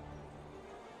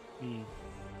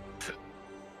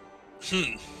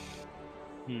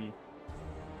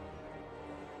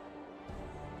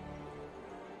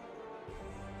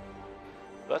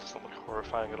 That doesn't look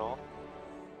horrifying at all.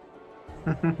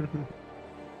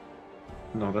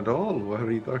 Not at all. What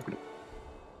are you talking about?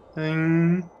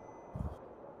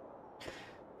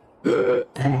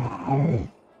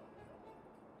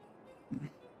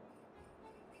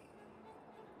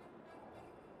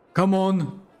 Come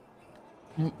on.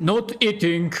 Not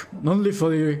eating,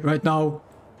 non-lethally right now.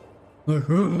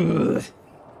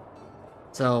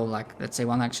 So, like, let's say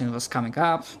one action was coming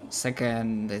up,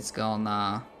 second it's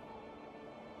gonna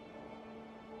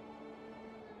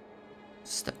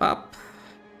step up,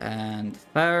 and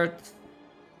third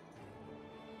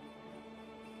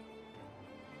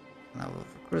now with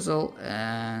a Grizzle,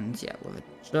 and yeah, with a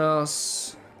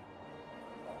Jaws.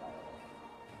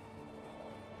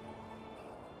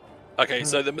 Okay,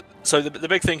 so the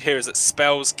big thing here is that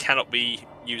spells cannot be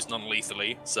used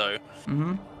non-lethally. So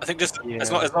I think just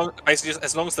as long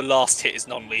as the last hit is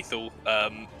non-lethal,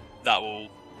 that will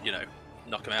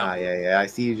knock him out. Yeah. I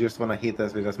see you just want to hit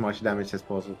us with as much damage as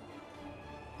possible.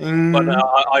 But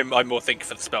I'm more thinking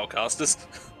for the spellcasters.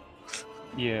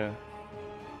 Yeah.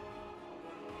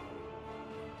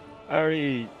 I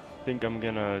already think I'm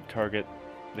gonna target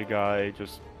the guy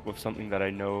just with something that I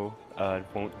know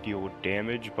won't deal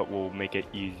damage, but will make it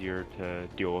easier to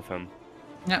deal with him.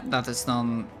 Yeah, that is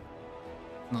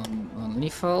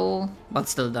non-lethal, but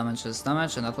still damage is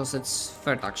damage, and that was its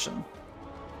third action.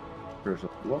 First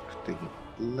block, taking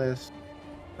less.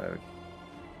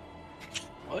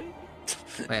 What?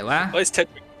 Wait, what? Why is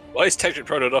Tedric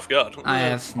thrown off guard? I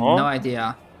have no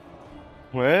idea.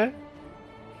 What?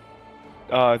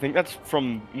 I think that's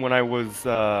from when I was,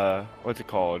 what's it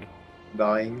called?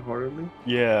 Dying horribly?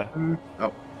 Yeah.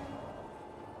 Oh.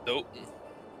 Nope.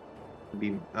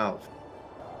 Beam out.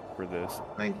 For this.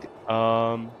 90.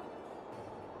 My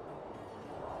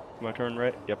turn,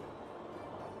 right? Yep.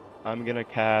 I'm gonna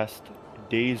cast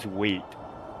Day's Weight.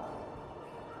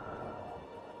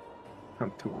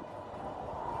 I'm too.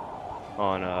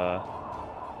 On,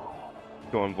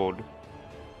 Thornvold.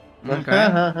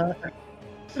 Okay.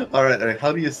 Alright.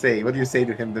 What do you say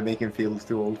to him to make him feel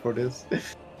too old for this?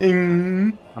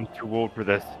 I'm too old for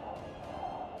this.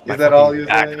 Is that all you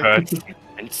back say? hurts,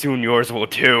 and soon yours will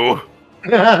too.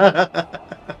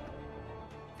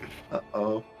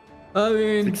 Uh-oh. I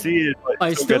mean, Succeeded, but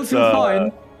I still feel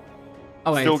fine.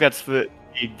 Oh wait. Still gets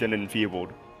fatigued and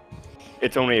enfeebled.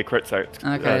 It's only a crit sight.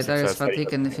 Okay, there is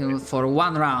fatigue and enfeebled for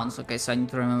 1 round. Okay, so I need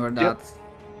to remember that.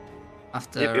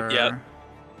 After. Yeah.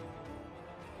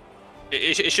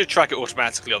 It should track it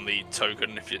automatically on the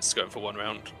token if it's going for 1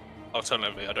 round.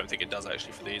 Alternatively, I don't think it does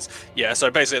actually for these. Yeah,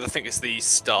 so basically, I think it's the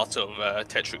start of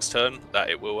Tetric's turn that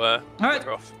it will Alright.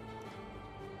 weather off.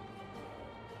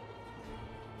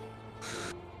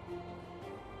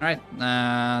 Alright,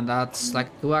 that's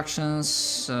like 2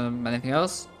 actions. Anything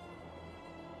else?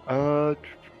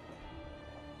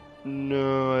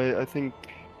 No, I think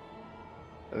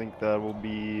that will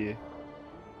be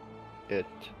it.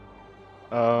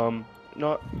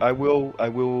 No, I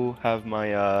will have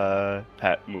my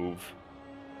pet move.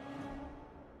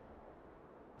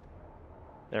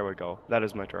 There we go. That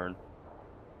is my turn.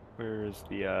 Where is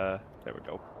the there we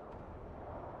go.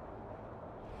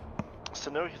 So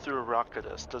now he threw a rock at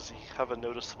us. Does he have a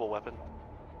noticeable weapon?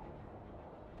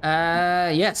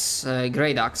 Yes,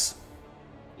 Grey Ducks.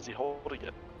 Is he holding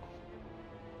it?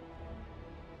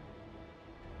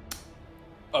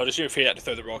 I'd assume if he had to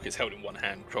throw the rock, it's held in one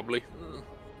hand, probably.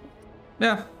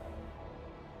 Yeah.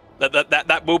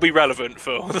 That will be relevant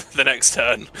for the next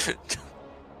turn.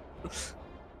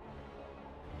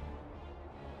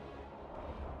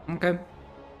 Okay.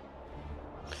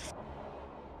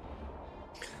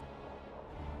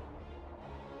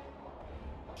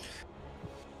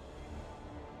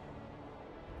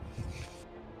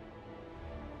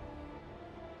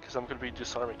 Because I'm going to be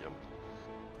disarming him.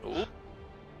 Ooh.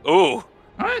 Ooh.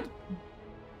 Alright.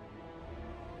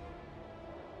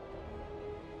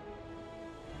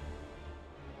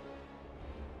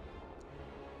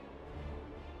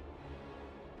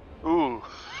 Ooh.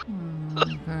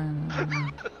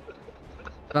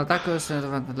 Attackers and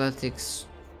athletics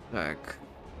check.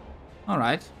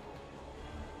 Alright.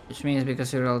 Which means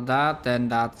because you rolled that, then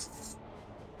that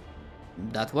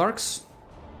works.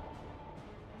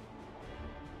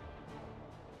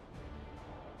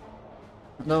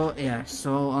 No, yeah,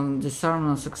 so on disarm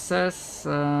on success.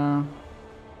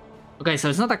 Okay, so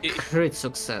it's not a crit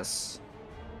success.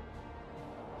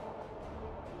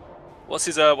 What's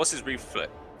his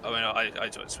reflex? I mean, I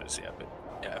don't suppose, yeah, but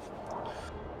yeah.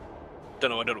 I don't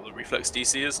know what the reflex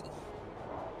DC is.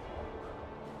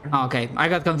 Oh, okay, I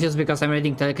got confused because I'm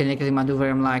reading telekinetic maneuver.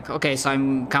 I'm like, okay, so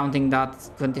I'm counting that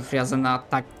 23 as an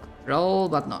attack roll,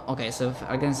 but no. Okay, so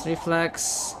against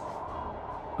reflex,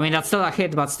 I mean that's still a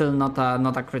hit, but still not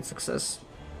a crit success.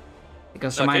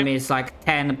 Because remind me, it's like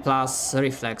 10 plus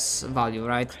reflex value,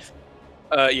 right?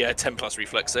 Yeah, 10 plus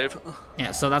reflex save.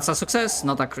 Yeah, so that's a success,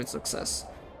 not a crit success.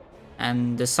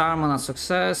 And disarm on a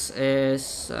success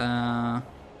is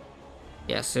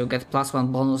yeah, so you get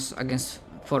 +1 bonus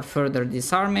for further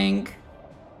disarming,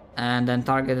 and then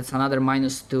target is another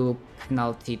 -2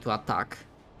 penalty to attack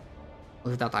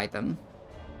with that item.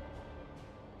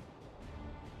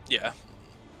 Yeah.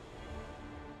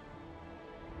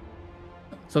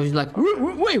 So he's like,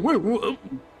 wait,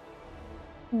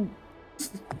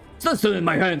 it's not still in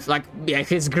my hands. Like, yeah,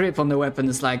 his grip on the weapon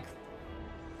is like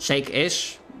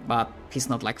shake-ish, but he's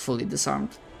not like fully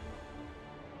disarmed.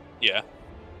 Yeah.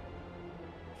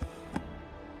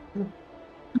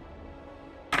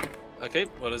 Okay,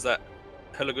 well, is that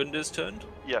Helagunda's turn?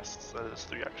 Yes, that is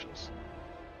 3 actions.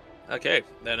 Okay,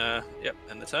 then, yep,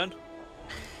 end the turn.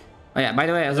 Oh yeah, by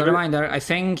the way, as a reminder, I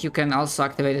think you can also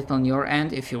activate it on your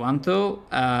end if you want to.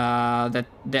 That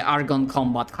the Argon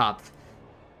Combat Hat.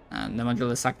 And the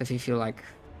module is active if you like.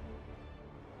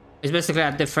 It's basically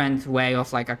a different way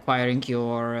of like acquiring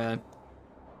your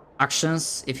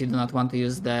actions if you do not want to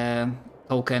use the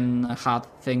token hat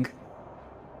thing.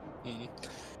 Mm.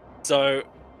 So,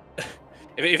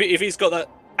 if he's got that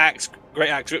great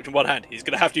axe gripped in one hand, he's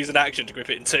gonna have to use an action to grip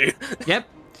it in two. Yep.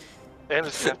 And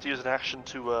he's going to have to use an action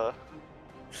to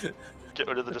get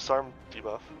rid of the disarm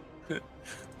debuff.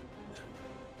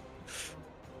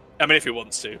 I mean, if he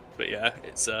wants to, but yeah,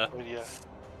 it's I mean, yeah.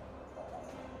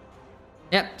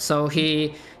 Yep, so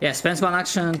he spends one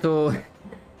action to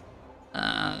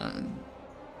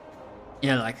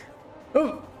yeah, like,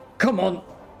 oh come on,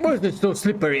 why is it so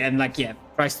slippery? And like, yeah,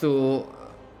 tries to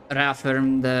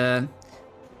reaffirm the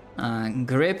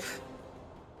grip.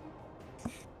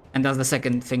 And that's the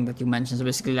second thing that you mentioned, so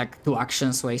basically like 2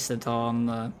 actions wasted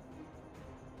on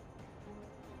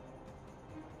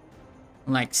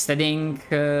like steadying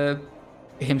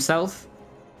himself.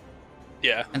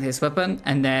 yeah. And his weapon,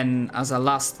 and then as a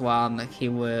last one he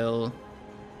will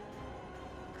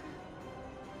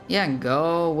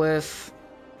go with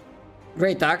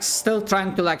Great Axe, still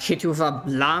trying to like hit you with a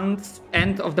blunt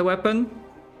end of the weapon.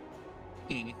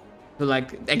 To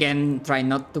like again try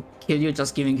not to kill you,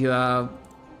 just giving you a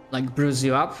like bruise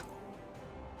you up.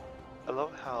 I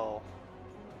love how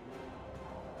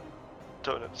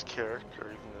Donut's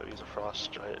character, even though he's a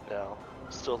frost giant now,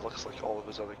 still looks like all of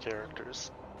his other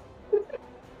characters.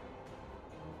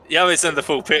 Yeah, it's in the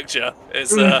full picture.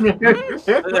 It's there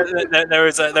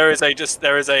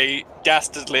is a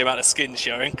dastardly amount of skin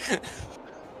showing.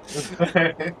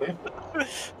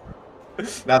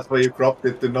 That's why you cropped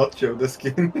it to not show the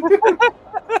skin.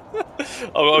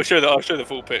 I'll show the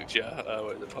full picture.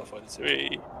 Where is it? Pathfinder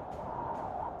 3.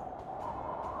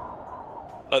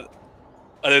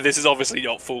 I know this is obviously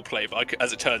not full plate, but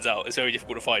as it turns out, it's very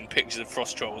difficult to find pictures of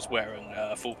frost trolls wearing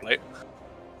full plate.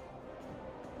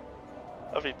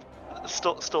 I mean,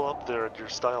 still up there in your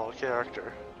style of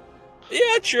character.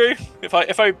 Yeah, true. If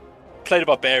I played a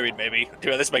barbarian, maybe.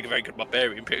 Dude, this would make a very good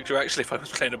barbarian picture, actually, if I was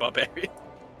playing a barbarian.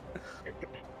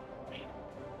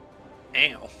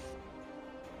 Ow.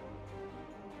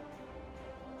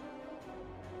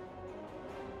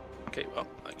 Okay, well,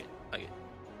 I get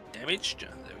damaged.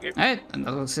 There we go. Alright, and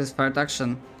that was his third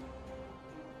action.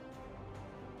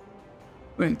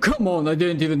 I mean, come on, I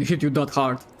didn't even hit you that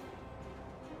hard.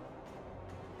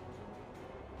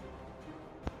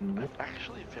 I'm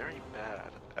actually very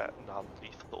bad at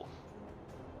non-lethal.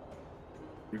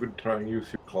 You could try and use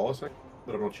your claws,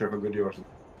 but I'm not sure how good yours is.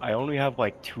 I only have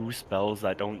like 2 spells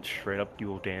that don't straight up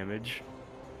deal damage.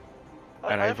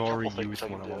 And I I've have a couple already things used I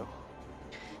can one of do. them.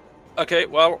 Okay,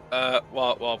 well,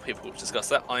 while people discuss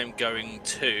that, I'm going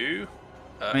to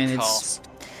I mean, cast. it's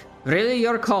really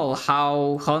your call.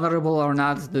 How honorable or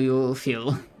not do you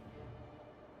feel?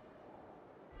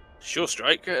 Sure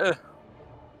Strike, I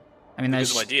mean,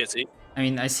 because of my deity. I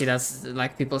mean, I see that's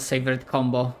like people's favorite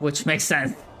combo, which makes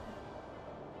sense.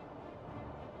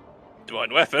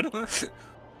 Divine Weapon.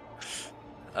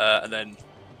 And then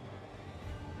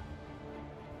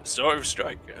Story of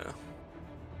Strike.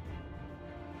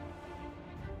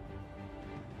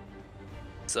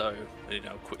 So,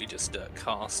 I'll quickly just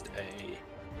cast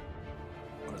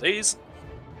one of these.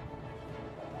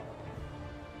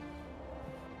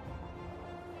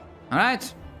 All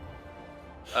right.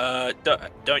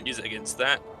 Don't use it against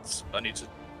that. I need to.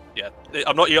 Yeah,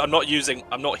 I'm not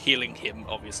healing him,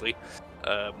 obviously.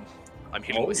 I'm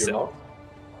healing myself.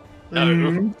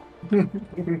 No.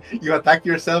 You attack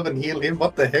yourself and heal him?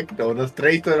 What the heck, though? That's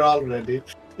traitor already.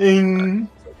 So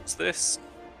what's this?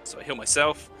 So I heal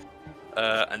myself,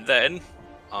 and then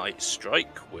I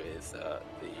strike with the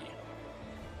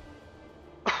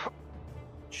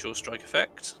Sure Strike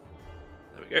effect.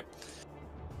 There we go.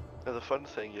 Now the fun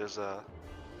thing is, I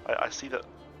see that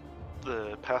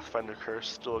the Pathfinder curse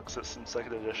still exists in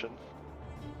 2nd edition.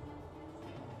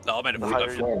 No, I meant The to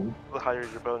higher, move. the higher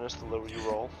your bonus, the lower you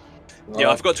roll.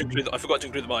 Yeah, I forgot to include the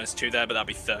 -2 there, but that'd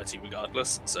be 30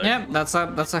 regardless. So Yeah, that's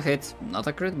a hit. Not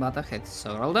a crit, but a hit.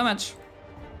 So roll damage.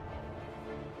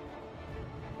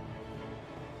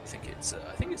 I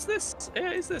think it's this.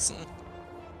 Yeah, it's this.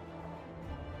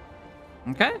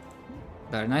 Okay.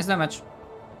 Very nice damage.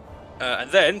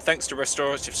 And then, thanks to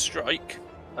Restorative Strike,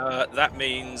 that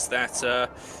means that I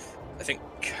think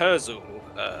Kurzel.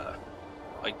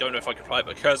 I don't know if I can apply it,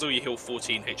 but Kurzel, you heal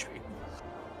 14 HP.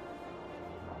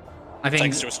 I think.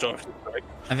 Thanks to Restorative Strike.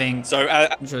 I think. So,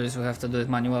 Julius will have to do it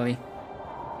manually.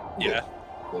 yeah.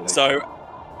 So,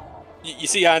 you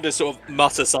see Anders sort of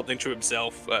mutter something to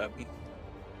himself,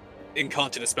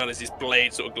 incanting a spell as his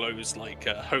blade sort of glows like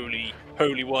holy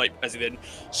white, as he then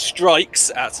strikes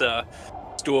at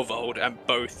Storvold, and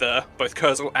both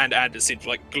Kurzel and Anders seem to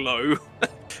like glow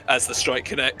as the strike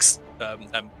connects,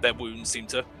 and their wounds seem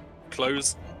to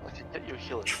close. I can get you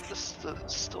healing. This is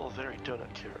still a very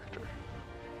donut character.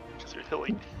 Because you're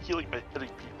healing by hitting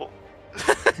people.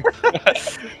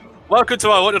 Welcome to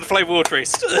our What of the Flame War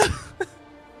Priest.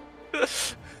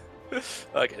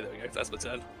 Okay, there we go. That's my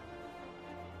turn.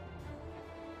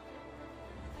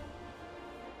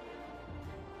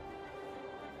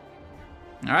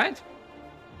 All right.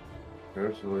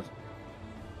 When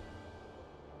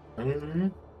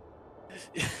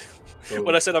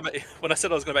I said I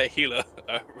was going to make a healer,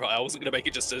 right, I wasn't going to make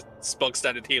it just a bog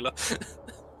standard healer.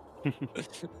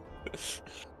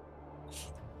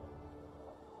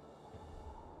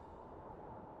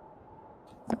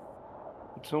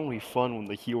 It's only fun when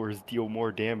the healers deal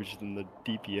more damage than the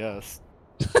DPS.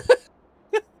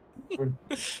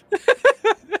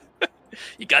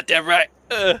 You got that right.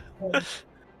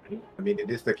 I mean, it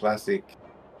is the classic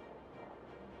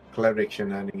cleric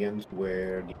shenanigans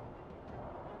where the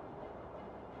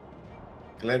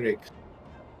clerics,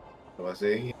 I was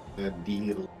saying,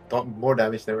 deal more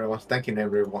damage than everyone's tanking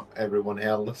everyone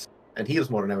else, and heals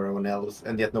more than everyone else,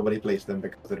 and yet nobody plays them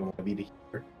because they don't want to be the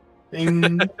healer.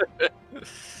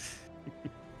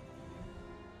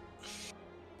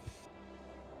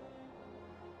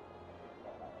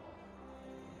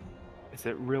 Is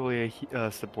it really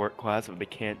a support class if they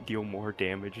can't deal more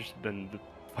damage than the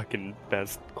fucking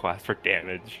best class for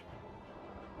damage?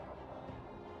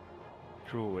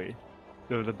 Truly.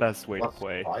 They're the best way to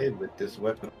play. +5 with this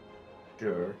weapon.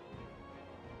 Sure.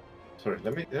 Sorry,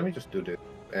 let me just do this.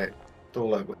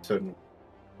 Tola with certain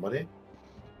body.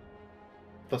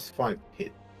 +5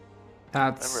 hit.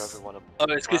 Never That's. ever want to. Oh,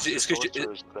 it's because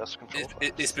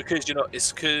you're not.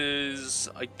 It's because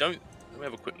I don't. Let me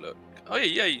have a quick look. Oh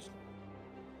yeah.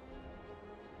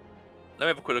 Let me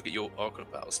have a quick look at your Oracle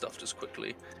of Battle stuff just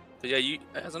quickly. But yeah, you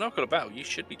as an Oracle of Battle, you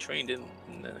should be trained in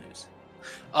those.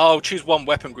 Oh, choose one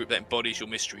weapon group that embodies your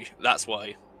mystery. That's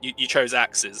why you chose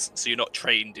axes, so you're not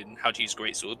trained in how to use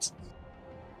greatswords.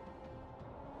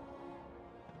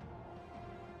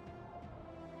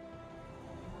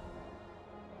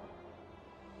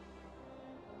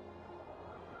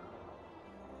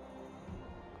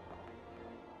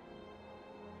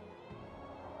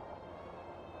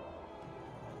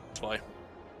 That's why.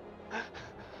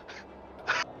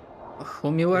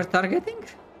 Whom you were targeting?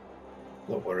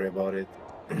 Don't worry about it.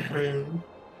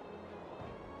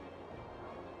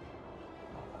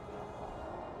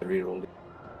 Reroll.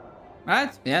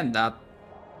 Right? Yeah,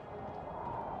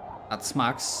 that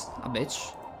smacks a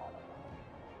bitch.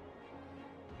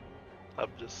 I'm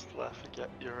just laughing at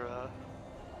your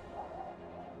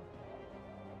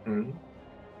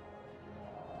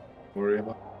Worry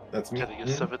about that's me. getting a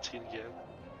 17 again.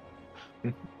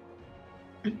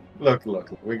 Look,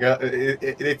 we got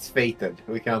it's fated.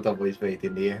 We can't always fate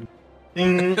in the end.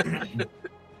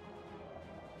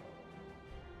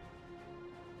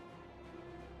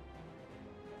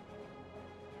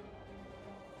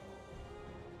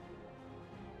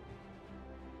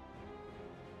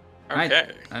 Right.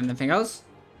 Okay. Anything else?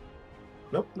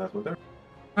 Nope, that's what they're.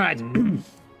 Alright.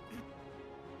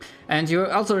 And you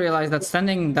also realize that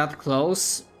standing that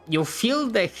close, you feel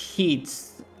the heat.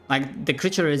 Like the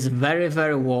creature is very,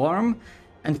 very warm.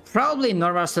 And probably in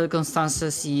normal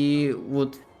circumstances you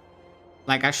would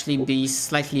like actually be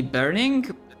slightly burning.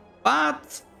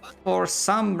 But for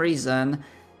some reason,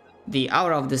 the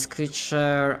aura of this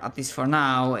creature, at least for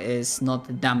now, is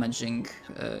not damaging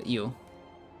you.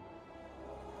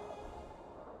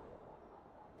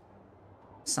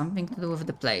 Something to do with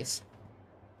the place.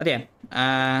 But yeah,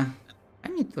 I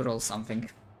need to roll something.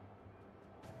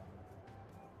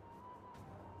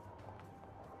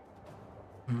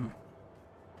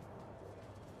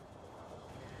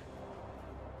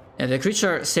 Yeah, the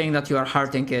creature, seeing that you are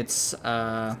hurting its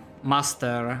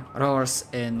master, roars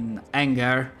in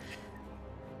anger.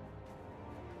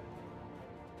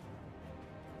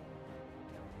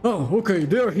 Oh, okay,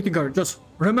 they are hitting her. Just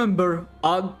remember,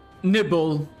 a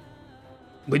nibble.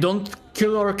 We don't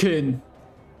kill our kin.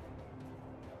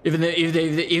 Even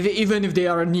if they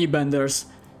are knee benders.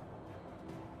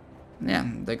 Yeah,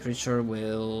 the creature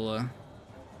will.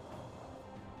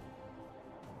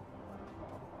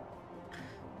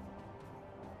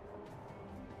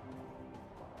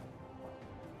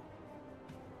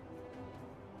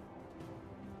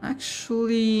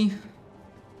 Actually,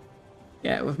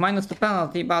 yeah, with -2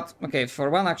 penalty, but okay,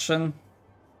 for one action.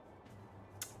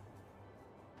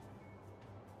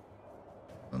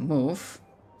 Move,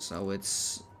 so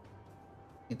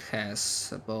it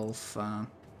has both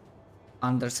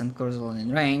Anders and Kurzul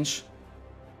in range,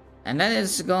 and then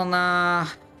it's gonna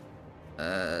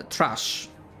trash,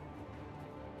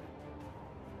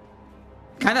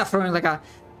 kind of throwing like a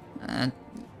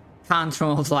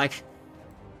tantrum of like,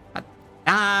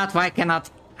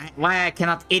 why I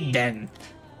cannot eat them,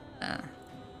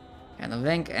 kind of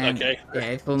thing, and Okay. yeah,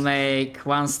 it will make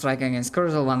one strike against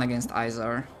Kurzul, one against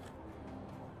Ísarr.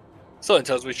 Something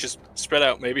tells me we should just spread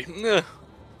out, maybe.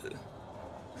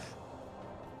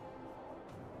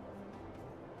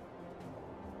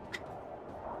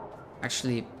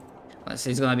 Actually, let's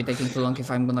say it's gonna be taking too long if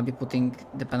I'm gonna be putting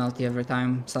the penalty every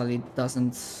time. Sadly, it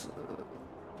doesn't.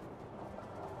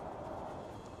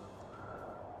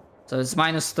 So it's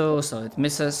 -2, so it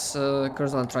misses.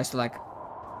 Kurzul tries to like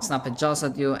snap it jaws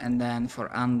at you, and then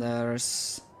for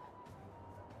Anders,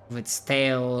 with its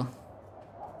tail.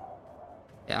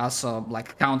 Yeah, also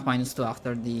like count -2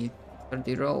 after the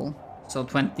roll. So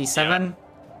 27.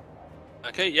 Yeah.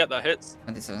 Okay, yeah, that hits.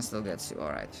 27 still gets you. All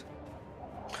right.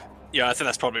 Yeah, I think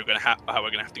that's probably how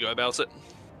we're gonna have to go about it.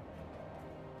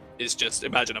 Is just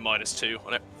imagine a -2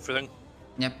 on everything.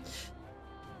 Yep.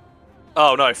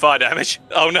 Oh no, fire damage.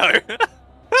 Oh no.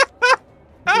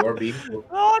 You're being.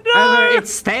 Oh However, no.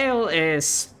 its tail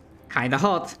is kind of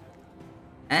hot.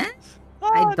 Eh?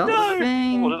 Oh, I don't no.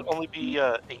 think. Will it only be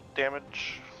 8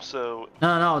 damage? So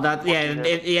No, that yeah, 14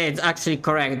 damage? it's actually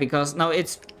correct because no,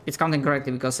 it's counting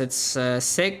correctly because it's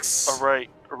 6. Oh, right,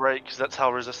 because that's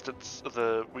how resistance of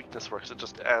the weakness works. It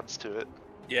just adds to it.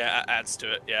 Yeah, it adds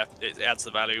to it. Yeah, it adds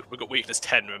the value. We've got weakness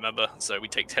 10, remember? So we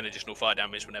take 10 additional fire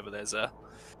damage whenever there's a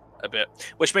bit.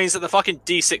 Which means that the fucking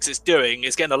D6 it's doing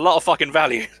is getting a lot of fucking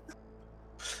value.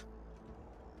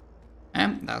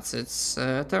 And that's its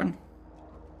turn.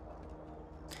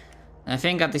 I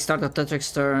think at the start of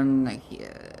Tetric's turn,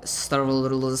 Star will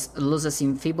loses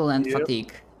Enfeeble and Yep.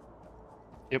 Fatigue.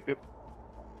 Yep.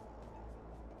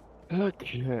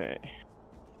 Okay.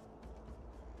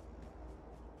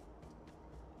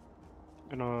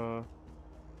 Gonna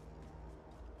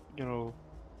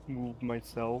move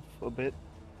myself a bit.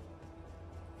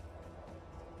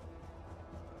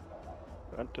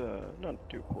 Not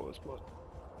too close, but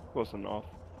close enough.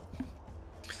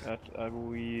 That I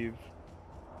believe.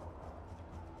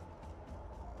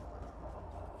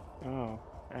 Oh,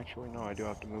 actually no, I do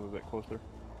have to move a bit closer.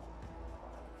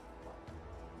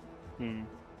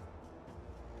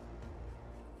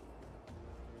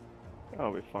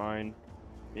 I'll be fine.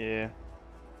 Yeah.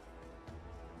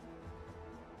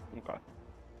 Okay.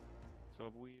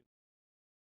 So we